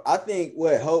 Bro, I think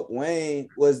what helped Wayne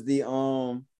was the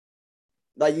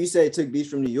like you said, took beats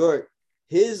from New York.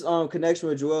 His connection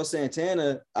with Joel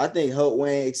Santana, I think helped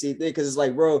Wayne exceed that because it's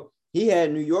like, bro, he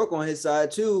had New York on his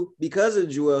side too because of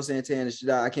Joel Santana shit.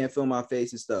 I can't feel my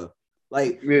face and stuff. Yeah.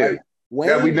 Like That we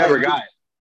Wayne, never like got.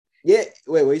 yeah.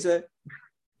 Wait, what you said?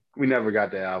 We never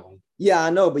got that album. Yeah, I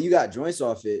know, but you got joints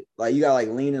off it. Like you got like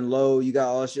Leaning Low, you got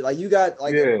all shit. Like you got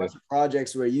like a Yeah. bunch of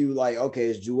projects where you like, okay,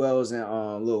 it's Joel's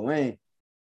and Lil Wayne.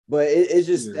 But it's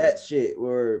just Yeah. that shit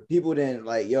where people didn't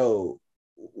like, yo,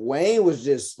 Wayne was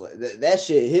just that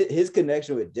shit. His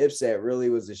connection with Dipset really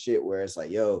was the shit where it's like,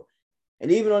 yo,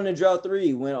 and even on the Drought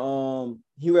 3, when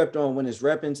he repped on When It's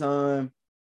Repping Time,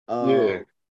 Yeah.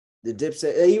 the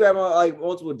Dipset, he rapped on like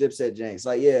multiple Dipset janks.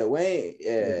 Like, yeah, Wayne,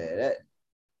 yeah, that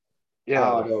I Yeah.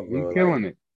 don't know, He bro. Like, killing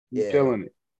it. He yeah, killing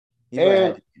it. he might have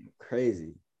And to be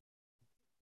crazy.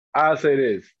 I'll say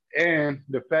this. And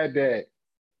the fact that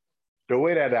the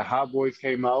way that the Hot Boys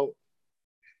came out,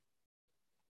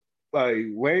 like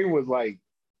Wayne was like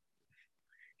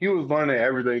he was learning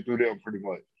everything through them pretty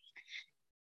much.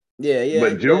 Yeah, yeah,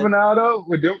 But yeah. Juvenile though,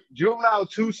 with them, Juvenile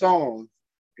two songs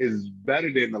is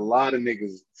better than a lot of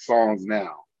niggas' songs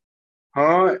now,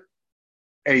 huh?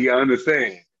 And you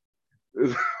understand,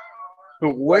 it's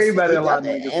way Plus, better he than a lot got of the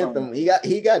niggas' songs. anthem.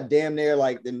 He got damn near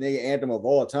like the nigga anthem of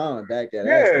all time back that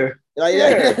ass up. Yeah, Like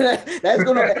yeah, that's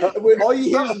gonna. When all you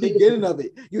hear is the beginning of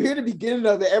it. You hear the beginning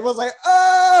of it. Everyone's like,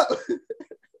 oh.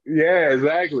 yeah,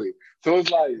 exactly. So it's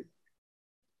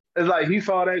like he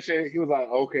saw that shit. He was like,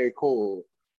 okay, cool.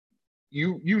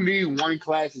 You need one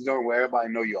classic joint where everybody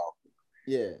know y'all.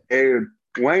 Yeah, And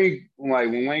Wayne, like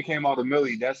when Wayne came out of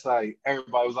Millie, that's like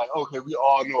everybody was like, okay, we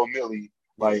all know a Millie.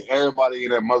 yeah, Like everybody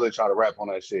and their mother try to rap on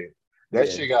that shit. That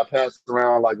yeah, shit got passed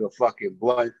around like a fucking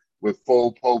blunt with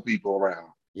full po people around,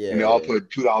 and yeah, they all yeah, put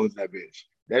 $2 in that bitch.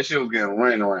 That shit was getting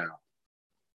ran around.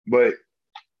 But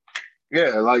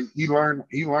yeah, like he learned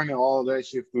all that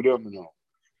shit through them and all.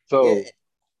 yeah. So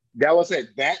that was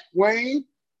it. That Wayne,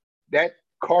 that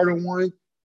Carter one,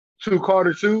 two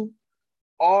Carter two,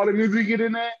 all the music get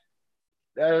in that.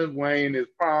 That is Wayne is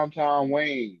primetime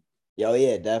Wayne. Yo,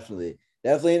 yeah, definitely,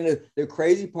 definitely. And the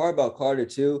crazy part about Carter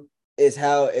too is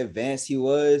how advanced he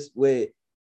was with,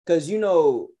 because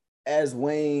as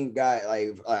Wayne got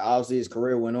like obviously his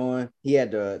career went on, he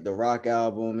had the rock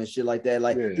album and shit like that.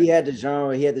 Like Yeah, he had the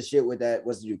genre, he had the shit with that.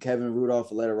 What's the do Kevin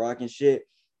Rudolph, Let It Rock and shit.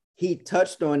 He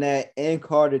touched on that in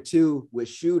Carter too with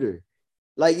Shooter.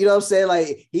 Like, you know what I'm saying?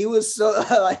 Like he was so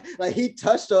like he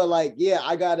touched on like, yeah,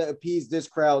 I gotta appease this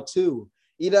crowd too.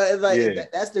 It's like yeah,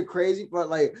 that's the crazy part.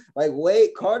 Like Wade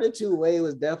Carter 2 Wade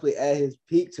was definitely at his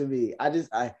peak to me.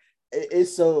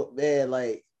 It's so man,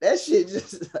 like that shit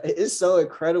just it's so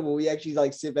incredible. We actually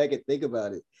like sit back and think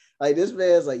about it. Like this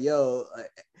man's like, yo,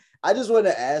 I just want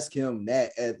to ask him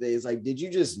that at things like, did you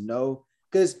just know?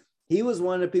 Because he was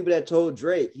one of the people that told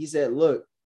Drake, he said, look,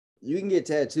 you can get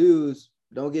tattoos,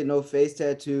 don't get no face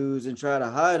tattoos and try to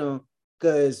hide them.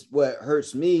 Because what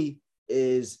hurts me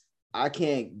is I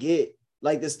can't get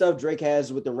like the stuff Drake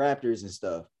has with the Raptors and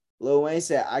stuff. Lil Wayne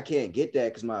said, I can't get that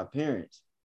because my appearance.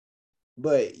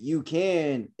 But you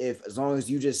can if as long as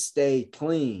you just stay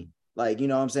clean. Like, you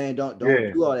know what I'm saying? Don't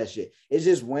yeah, do all that shit. It's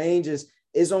just Wayne just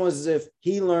it's almost as if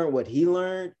he learned what he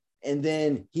learned and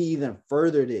then he even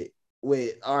furthered it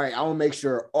with all right, I want to make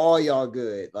sure all y'all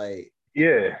good. Like,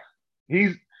 yeah.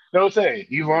 He's no say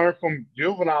he learned from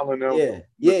Juvenile and them yeah,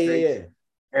 yeah, yeah, mistakes, yeah.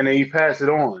 and then he passed it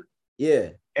on. Yeah.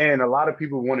 And a lot of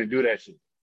people want to do that shit.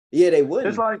 Yeah, they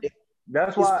It's wouldn't. like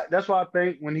that's It's why that's why I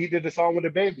think when he did the song with the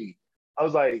baby, I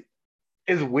was like,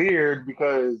 it's weird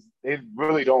because it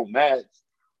really don't match.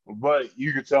 But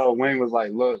you could tell Wayne was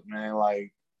like, look, man,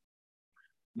 like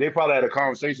they probably had a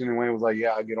conversation and Wayne was like, yeah,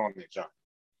 I'll get on that jump.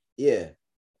 yeah.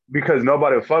 Because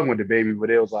nobody was fucking with the baby, but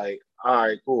it was like, all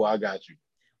right, cool, I got you.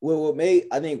 Well, what made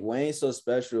I think Wayne so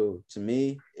special to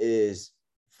me is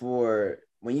for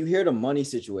when you hear the money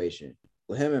situation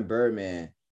with him and Birdman,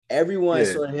 everyone Yeah,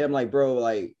 saw him like, bro,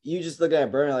 like you just look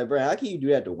at Birdman like, bro, how can you do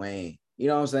that to Wayne? You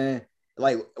know what I'm saying?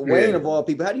 Like Wayne yeah, of all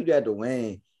people, how do you do that to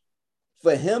Wayne?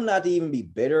 For him not to even be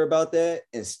bitter about that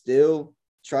and still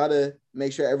try to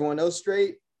make sure everyone else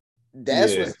straight,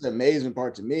 that's yeah, what's the amazing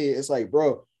part to me. It's like,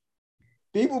 bro,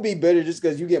 people be bitter just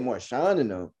because you get more shine than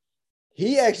them.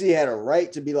 He actually had a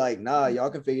right to be like, nah, y'all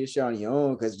can figure this shit on your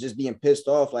own because just being pissed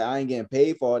off, like I ain't getting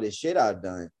paid for all this shit I've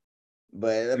done.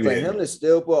 But for yeah, him to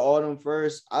still put all them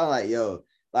first, I'm like, yo,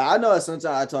 like I know sometimes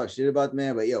I talk shit about the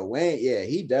man, but yo, Wayne, yeah,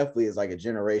 he definitely is like a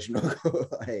generational.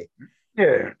 Like,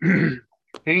 yeah.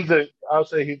 I'll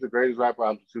say he's the greatest rapper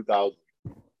out of 2000.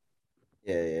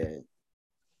 yeah, yeah,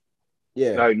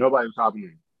 yeah. Like nobody's topping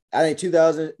him. I think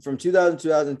 2000 from 2000 to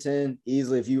 2010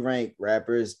 easily. If you rank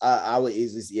rappers, I would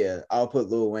easily I'll put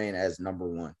Lil Wayne as number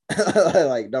one,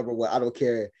 like number one. I don't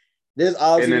care. There's And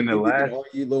obviously then the people can last,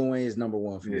 argue Lil Wayne is number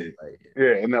one for yeah, me. Like,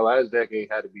 yeah, in the last decade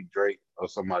had to be Drake or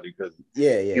somebody because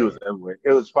yeah, he yeah, was everywhere.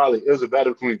 It was a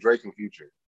battle between Drake and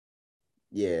Future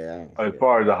yeah, as yeah,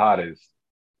 far as the hottest.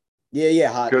 yeah,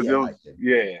 yeah, hot, Because yeah, it hot, was,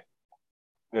 yeah, yeah,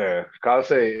 yeah. I'll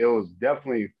say it was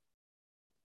definitely,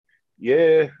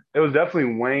 yeah, it was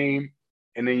definitely Wayne,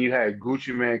 and then you had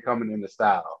Gucci Man coming in the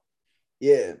style,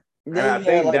 yeah. And and then I you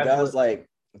had think like that's guys what, like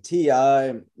Ti,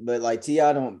 but like Ti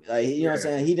don't like you know what I'm yeah,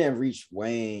 saying. He didn't reach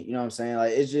Wayne. You know what I'm saying.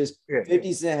 Like it's just yeah,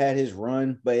 50 Cent had his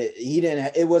run, but he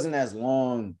didn't. It wasn't as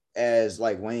long as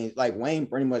like Wayne. Like Wayne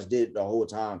pretty much did the whole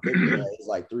time. 50 had his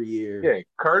like 3 years. yeah.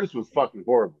 Curtis was fucking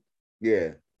horrible.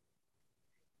 Yeah.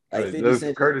 Like 50 Cent,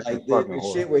 just, Curtis was like fucking the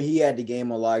shit horrible. where he had the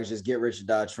game on lock, just get rich or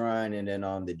die trying, and then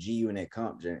the G Unit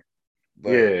comp gen.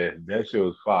 But Yeah, that shit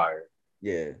was fire.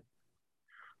 yeah,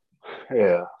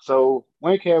 Yeah. So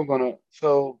when Cam gonna?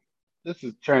 So this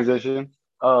is transition.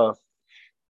 Who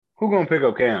gonna pick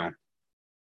up Cam?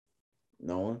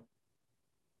 No one.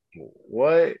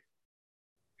 What?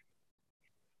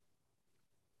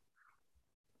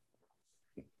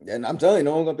 And I'm telling you,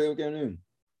 no one gonna play with Cam Newton.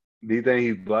 Do you think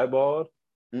he's blackballed?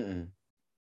 Mm-mm.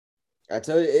 I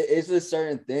tell you, it's a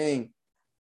certain thing.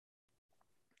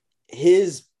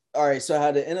 All right. So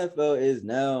how the NFL is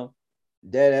now,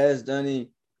 dead ass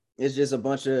Dunny, it's just a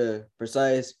bunch of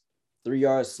precise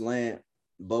 3-yard slant,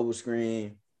 bubble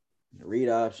screen, read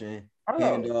option, Oh,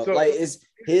 handoff. so Like it's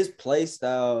his play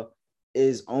style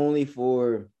is only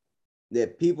for the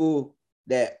people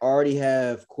that already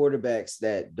have quarterbacks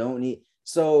that don't need.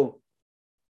 So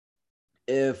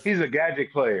if he's a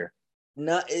gadget player.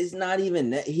 it's not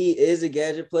even that he is a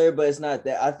gadget player, but it's not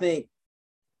that. I think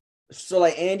so.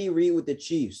 Like Andy Reid with the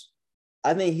Chiefs,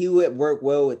 I think he would work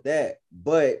well with that.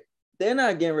 But they're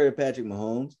not getting rid of Patrick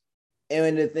Mahomes.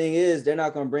 And the thing is, they're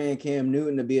not going to bring in Cam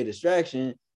Newton to be a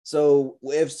distraction. So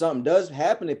if something does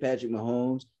happen to Patrick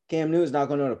Mahomes, Cam Newton's not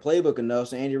going to know the playbook enough.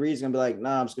 So Andy Reid's going to be like,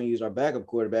 nah, I'm just going to use our backup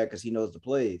quarterback because he knows the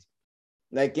plays.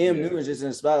 Like Cam Newton's just in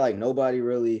a spot like nobody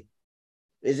really.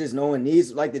 It's just no one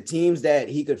needs like the teams that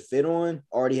he could fit on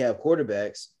already have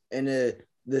quarterbacks, and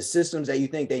the systems that you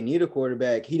think they need a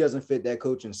quarterback, he doesn't fit that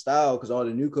coaching style because all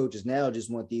the new coaches now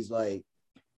just want these like,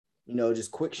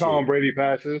 just quick shit. Tom Brady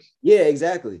passes. Yeah,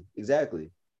 exactly.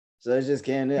 So it's just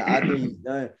Cam Newton. I think he's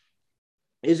done.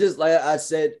 It's just like I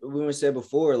said, we said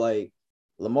before, like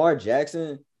Lamar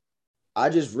Jackson. I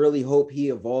just really hope he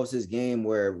evolves his game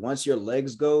where once your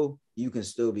legs go, you can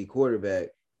still be quarterback.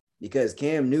 Because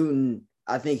Cam Newton,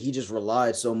 I think he just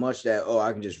relied so much that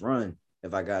I can just run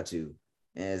if I got to.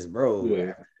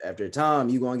 And after time,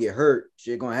 you're gonna get hurt.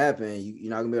 Shit gonna happen. You're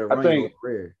not gonna be able to run your whole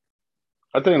career.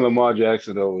 I think Lamar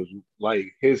Jackson though is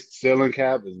like his ceiling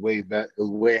cap is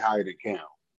way higher than Cam.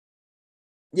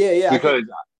 Yeah. Because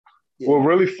what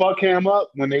really fucked Cam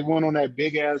up when they went on that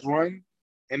big ass run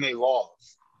and they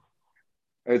lost.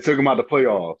 It took them out the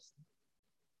playoffs.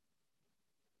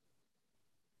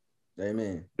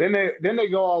 Amen. Then they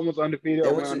go almost undefeated.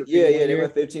 They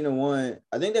went 15-1.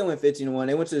 I think they went 15-1.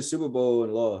 They went to the Super Bowl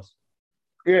and lost.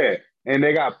 Yeah, and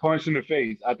they got punched in the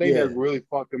face. I think that really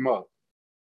fucked them up.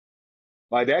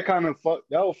 Like that kind of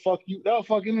that'll fuck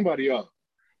anybody up.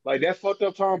 Like that fucked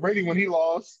up Tom Brady when he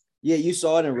lost. Yeah, you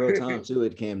saw it in real time too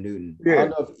at Cam Newton. Yeah. I don't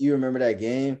know if you remember that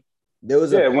game. There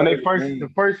was when they the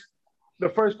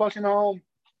first fucking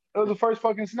it was the first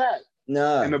fucking snap.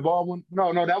 Nah. And the ball went.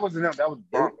 No, that wasn't them. That was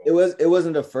Broncos. It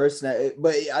wasn't the first snap,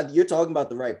 but you're talking about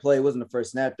the right play. It wasn't the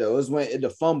first snap though. It was when the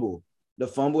fumble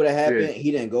that happened. Yeah.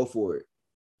 He didn't go for it.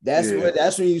 That's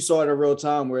when you saw it in real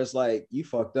time where it's like you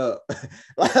fucked up.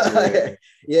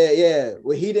 Yeah.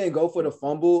 When he didn't go for the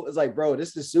fumble, it's like, bro, this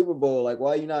is the Super Bowl. Like,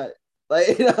 why are you not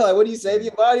like what do you save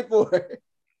your body for?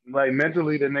 Like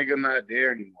mentally, the nigga not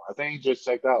there anymore. I think he just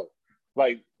checked out.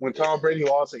 Like when Tom Brady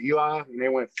lost to Eli and they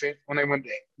went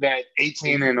that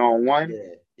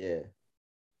 18-1. Yeah.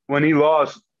 When he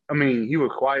lost, I mean, he was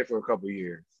quiet for a couple of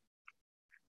years.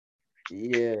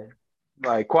 Yeah.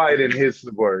 Like quiet in his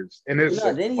words. Then he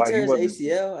tore his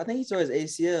ACL. I think he tore his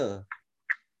ACL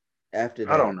after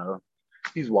that. I don't know.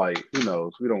 He's white. Who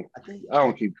knows? I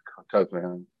don't keep touching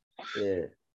him. Yeah.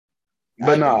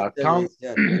 But Tom.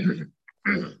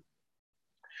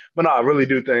 But I really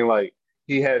do think like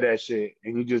he had that shit,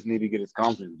 and he just need to get his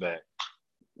confidence back.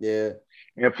 Yeah.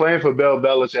 And playing for Bill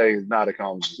Belichick is not a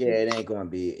confidence. Yeah, it ain't gonna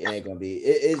be.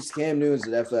 It's Cam Newton's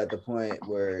definitely at the point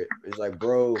where it's like,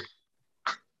 bro,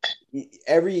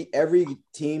 every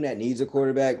team that needs a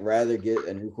quarterback rather get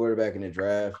a new quarterback in the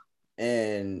draft,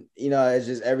 and it's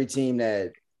just every team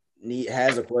that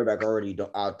has a quarterback already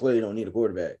clearly don't need a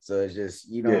quarterback. So it's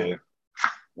just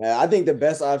I think the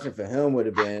best option for him would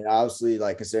have been obviously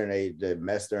like considering the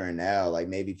mess they're in now, like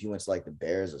maybe if he went to like the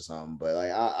Bears or something. But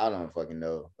like I don't fucking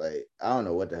know. Like I don't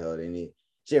know what the hell they need.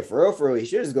 Shit, for real, he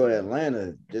should just go to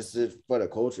Atlanta just for the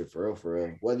culture, for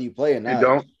real. Whether you play or not,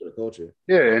 for the culture.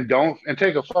 Yeah, and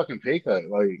take a fucking pay cut.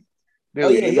 Like,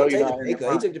 dude, he'll take a pay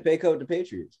cut. He took the pay cut with the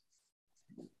Patriots.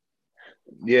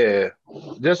 Yeah,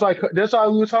 just like we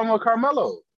were talking about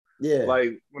Carmelo. Yeah,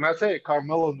 like when I say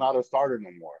Carmelo's not a starter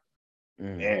no more.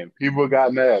 And people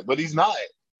got mad, but he's not.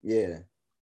 Yeah.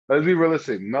 Let's be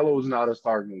realistic. Melo's not a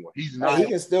starter anymore. He's not. He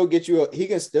can still get you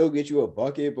a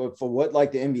bucket, but for what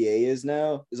like the NBA is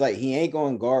now, it's like he ain't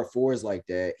going to guard fours like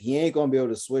that. He ain't going to be able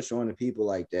to switch on to people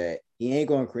like that. He ain't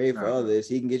going to create for others.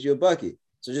 He can get you a bucket.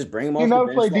 So just bring him off the bench. He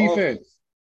never played defense.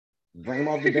 Bring him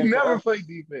off the bench. He never played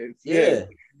defense. Yeah.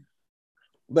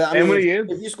 But I mean,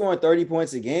 if you're scoring 30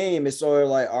 points a game, it's sort of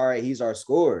like, all right, he's our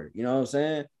scorer. You know what I'm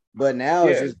saying? But now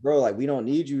it's just, bro, like we don't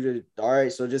need you to. All right,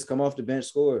 so just come off the bench,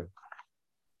 score.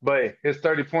 But his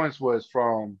 30 points was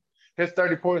from his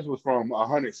 30 points was from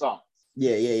 100 shots.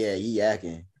 Yeah. He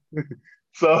yakking.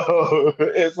 So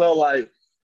it's all like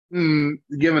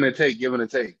giving and take, giving and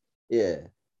take. Yeah,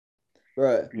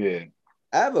 bro. Yeah.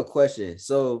 I have a question.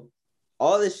 So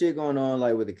all this shit going on,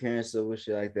 like with the Karen Civil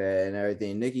shit like that and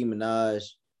everything. Nicki Minaj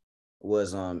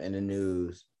was in the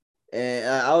news, and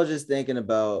I was just thinking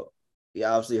about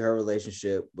obviously her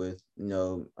relationship with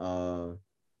Kenneth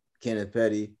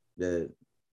Petty, the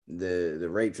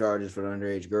rape charges for the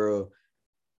underage girl,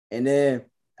 and then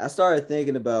I started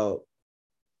thinking about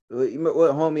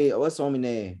what's homie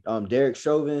name? Derek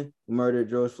Chauvin, who murdered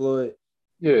George Floyd.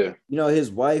 Yeah.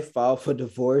 His wife filed for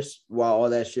divorce while all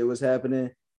that shit was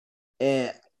happening.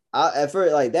 And at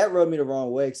first, like, that rubbed me the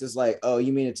wrong way because it's like, oh,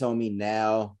 you mean to tell me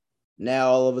now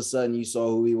all of a sudden you saw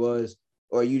who he was?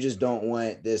 Or you just don't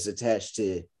want this attached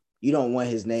to, you don't want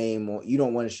his name, or you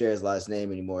don't want to share his last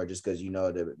name anymore just because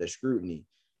the scrutiny.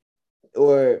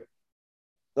 Or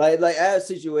like I have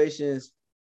situations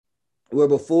where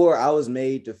before I was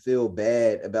made to feel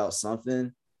bad about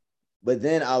something, but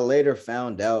then I later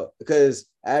found out because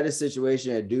I had a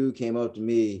situation, a dude came up to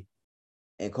me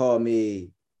and called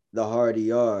me the hard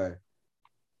ER.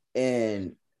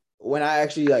 And when I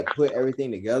actually like put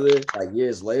everything together, like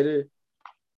years later,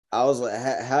 I was like,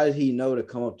 how did he know to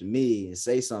come up to me and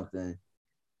say something?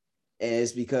 And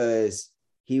it's because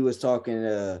he was talking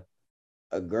to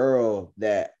a girl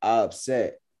that I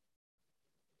upset.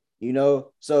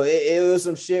 So it was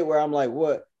some shit where I'm like,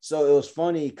 what? So it was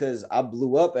funny because I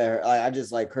blew up at her. Like, I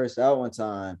just like cursed out one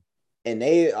time, and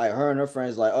they like her and her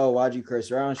friends like, oh, why'd you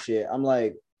curse around shit? I'm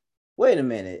like, wait a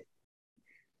minute.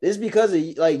 This is because of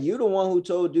like you the one who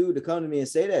told dude to come to me and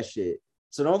say that shit.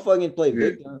 So don't fucking play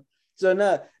victim. So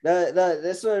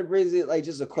that sort of brings it like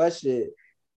just a question.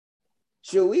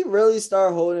 Should we really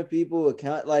start holding people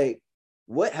account? Like,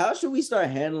 how should we start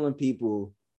handling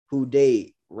people who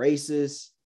date racists,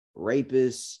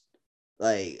 rapists,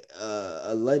 like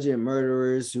alleged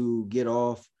murderers who get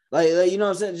off? Like you know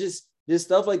what I'm saying? Just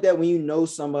stuff like that when you know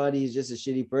somebody is just a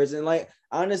shitty person. Like,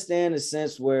 I understand the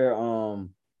sense where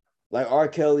like R.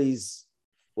 Kelly's,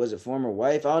 was it former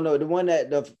wife? I don't know, the one that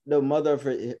the mother of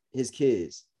his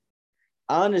kids.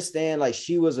 I understand like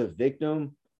she was a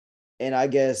victim, and I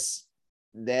guess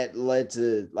that led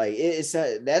to like it's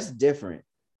that's different.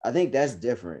 I think that's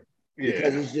different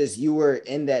because it's just you were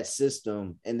in that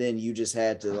system, and then you just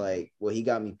had to like, well, he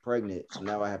got me pregnant, so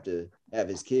now I have to have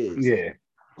his kids. Yeah.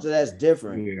 So that's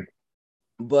different. Yeah.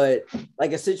 But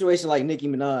like a situation like Nicki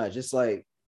Minaj, it's like,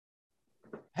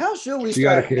 how should we She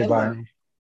got start a kid handling? by him.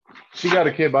 She got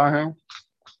a kid by him.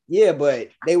 Yeah, but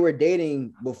they were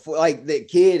dating before, like the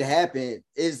kid happened.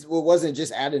 It wasn't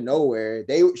just out of nowhere.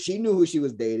 She knew who she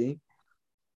was dating.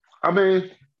 I mean,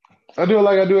 I do it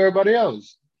like I do everybody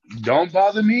else. Don't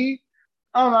bother me.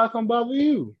 I'm not gonna bother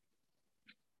you.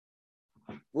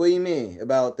 What do you mean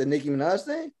about the Nicki Minaj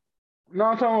thing? No,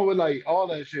 I'm talking about like all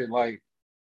that shit. Like,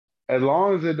 as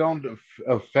long as it don't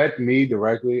affect me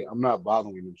directly, I'm not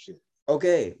bothering them shit.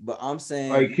 Okay, but I'm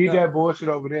saying, Like, keep that bullshit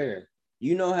over there.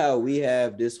 You know how we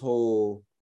have this whole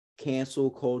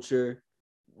cancel culture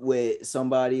with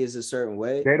somebody is a certain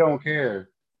way? They don't care.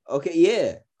 Okay,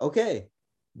 yeah, okay.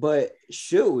 But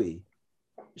should we?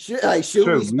 Should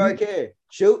we start caring?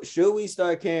 Should we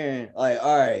start caring? Like,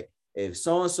 all right, if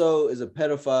so-and-so is a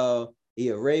pedophile, he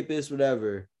a rapist,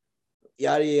 whatever,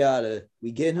 yada yada,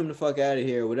 we getting him the fuck out of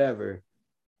here, whatever.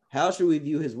 How should we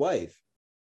view his wife?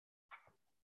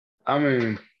 I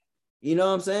mean, you know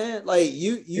what I'm saying? Like,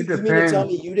 you mean to tell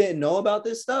me you didn't know about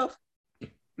this stuff?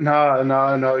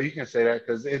 No. You can say that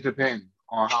because it depends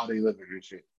on how they live in this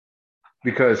shit.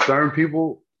 Because certain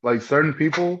people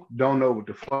don't know what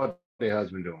the fuck their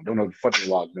husband doing. Don't know what the fuck their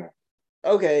wife doing.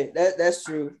 Okay, that's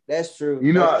true. That's true.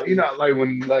 You know, like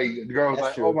when like the girl's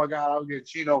like, true. oh my god, I'll get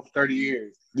cheated on for 30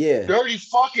 years. Yeah. 30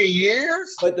 fucking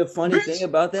years? But the funny thing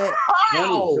about that,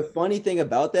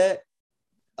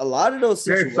 a lot of those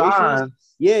situations,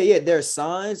 there's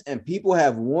signs, and people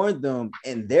have warned them,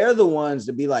 and they're the ones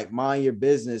to be like, mind your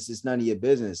business, it's none of your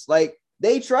business. Like,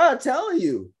 they try telling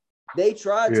you.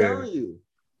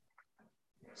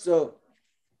 So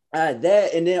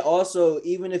that, and then also,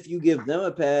 even if you give them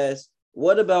a pass,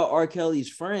 what about R. Kelly's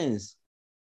friends?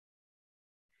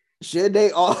 Should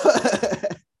they all?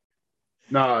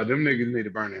 Nah, them niggas need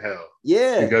to burn in hell.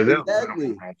 Yeah, because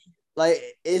exactly. Like,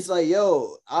 it's like,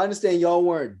 yo, I understand y'all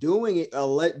weren't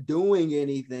doing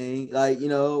anything. Like,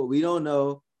 we don't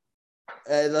know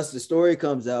unless the story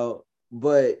comes out.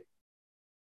 But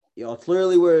y'all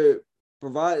clearly were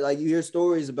provided. Like, you hear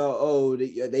stories about, oh,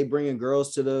 they bringing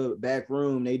girls to the back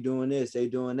room. They doing this, they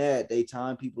doing that. They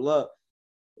tying people up.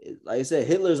 Like I said,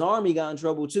 Hitler's army got in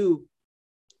trouble too.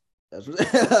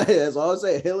 That's all I'm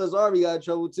saying. Hitler's army got in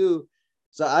trouble too.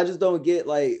 So I just don't get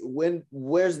like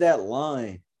where's that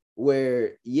line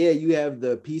where you have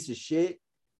the piece of shit,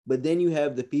 but then you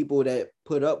have the people that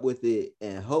put up with it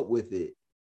and help with it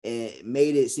and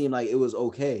made it seem like it was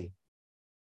okay.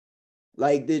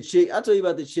 Like the chick, I told you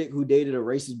about the chick who dated a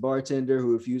racist bartender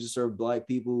who refused to serve black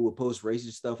people, who would post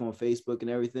racist stuff on Facebook and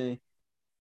everything.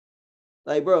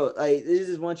 Like, bro, like this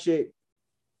is one chick,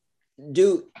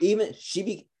 dude. Even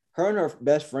her and her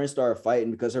best friend started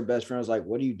fighting because her best friend was like,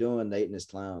 "What are you doing dating this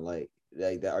clown? Like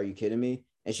that? Are you kidding me?"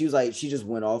 And she was like, she just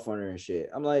went off on her and shit.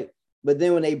 I'm like, but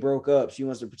then when they broke up, she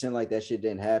wants to pretend like that shit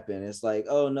didn't happen. It's like,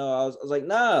 oh no, I was like,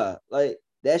 nah, like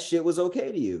that shit was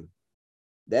okay to you.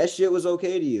 That shit was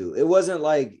okay to you. It wasn't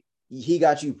like he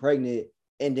got you pregnant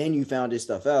and then you found this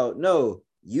stuff out. No,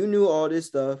 you knew all this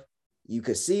stuff. You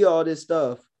could see all this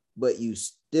stuff, but you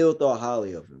still thought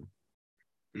highly of him.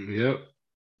 Yep.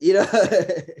 You know,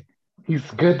 he's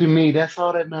good to me. That's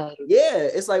all that matters. Yeah,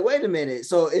 it's like, wait a minute.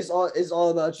 So it's all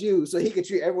about you. So he could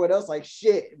treat everyone else like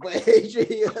shit, but he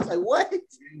treat you like what?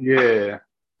 Yeah.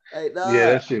 Like, nah.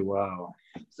 Yeah, that shit. Wow.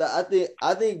 So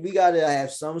I think we gotta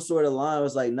have some sort of line.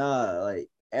 It's like, nah, like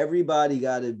everybody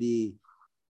gotta be.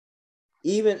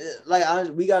 Even like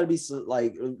we gotta be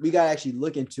like we gotta actually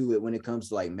look into it when it comes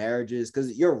to like marriages,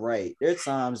 because you're right. There's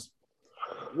times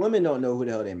women don't know who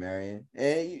the hell they're marrying,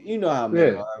 and you know how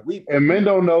men are. And men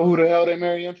don't know who the hell they're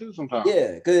marrying too sometimes.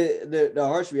 Yeah, because the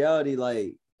harsh reality,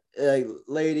 like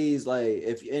ladies, like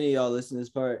if any of y'all listen to this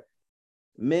part,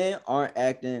 men aren't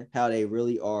acting how they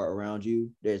really are around you.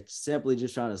 They're simply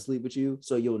just trying to sleep with you,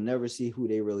 so you'll never see who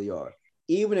they really are.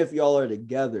 Even if y'all are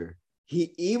together,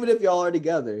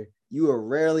 you will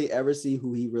rarely ever see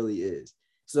who he really is.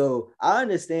 So I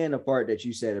understand the part that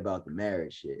you said about the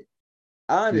marriage shit.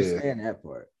 I understand that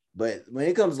part. But when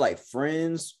it comes to like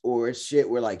friends or shit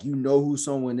where like you know who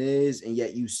someone is and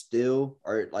yet you still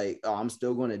are like, oh, I'm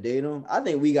still going to date them, I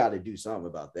think we got to do something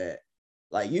about that.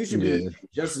 Like you should be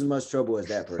just as much trouble as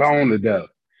that person. Stone to death.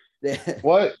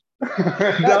 What?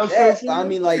 I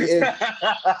mean, like if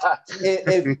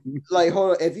like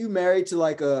hold on, if you married to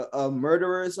like a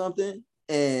murderer or something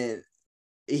and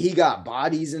he got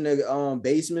bodies in the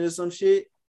basement or some shit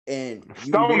and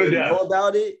you didn't know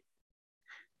about it,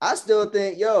 I still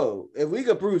think, if we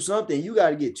could prove something, you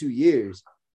got to get 2 years.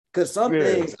 Because some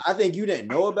things, I think you didn't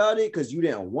know about it because you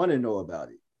didn't want to know about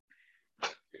it.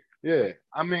 Yeah.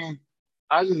 I mean,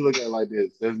 I just look at it like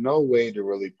this. There's no way to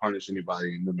really punish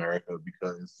anybody in America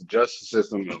because the justice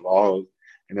system, the laws,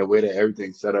 and the way that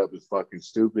everything's set up is fucking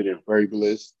stupid and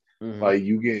frivolous. Mm-hmm. Like,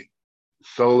 you get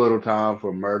so little time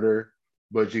for murder,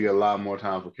 but you get a lot more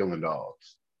time for killing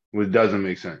dogs, which doesn't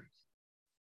make sense.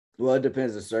 Well, it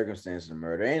depends on the circumstance of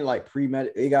murder. It ain't like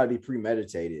it got to be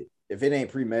premeditated. If it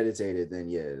ain't premeditated,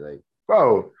 then like.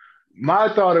 Bro,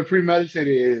 my thought of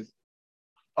premeditated is,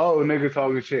 oh, nigga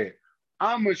talking shit.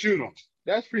 I'm gonna shoot him.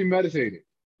 That's premeditated.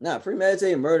 Nah,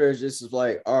 premeditated murder is just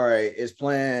like, all right, it's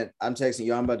planned. I'm texting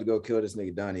you. I'm about to go kill this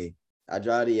nigga Donnie. I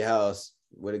drive to your house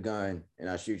with a gun and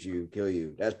I shoot you, kill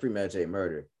you. That's premeditated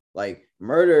murder. Like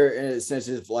murder in a sense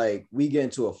is like we get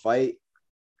into a fight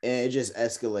and it just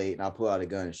escalate and I pull out a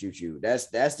gun and shoot you. That's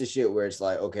the shit where it's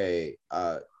like, okay,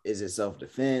 is it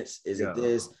self-defense? Is it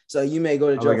this? So you may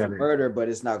go to jail for murder, but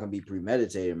it's not gonna be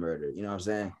premeditated murder. You know what I'm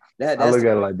saying? I look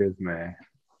at it like this, man.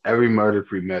 Every murder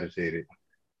premeditated.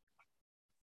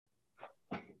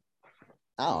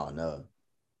 I don't know.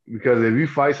 Because if you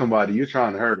fight somebody, you're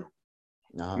trying to hurt them.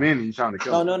 No. Meaning you're trying to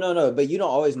kill them. No. But you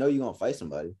don't always know you're gonna fight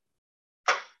somebody.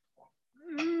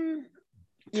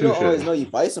 You don't always know you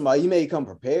fight somebody. You may come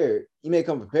prepared.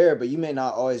 But you may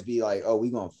not always be like, oh, we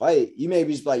gonna fight. You may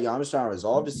be just like, yo, I'm just trying to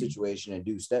resolve the situation and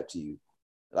do step to you.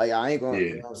 Like I ain't gonna,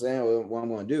 you know what I'm saying, what I'm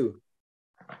gonna do.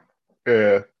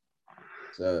 Yeah.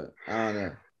 So I don't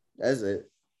know. That's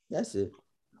it.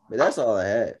 But that's all I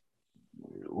had.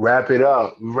 Wrapping it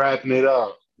up.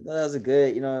 That was a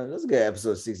good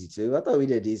episode 62. I thought we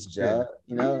did a decent job.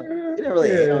 You know, we didn't really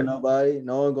hate on nobody.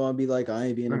 No one gonna be like, I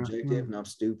ain't being objective and I'm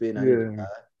stupid. And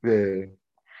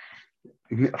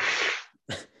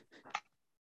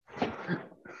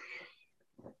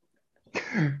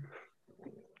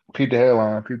Keep the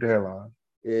hairline.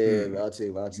 Yeah, about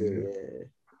to.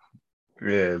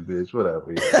 Yeah, bitch,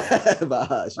 whatever.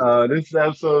 This is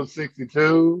episode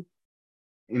 62.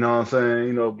 You know what I'm saying?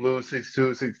 You know, Blue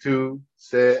 6262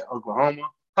 said Oklahoma.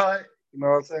 Hi. You know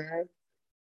what I'm saying?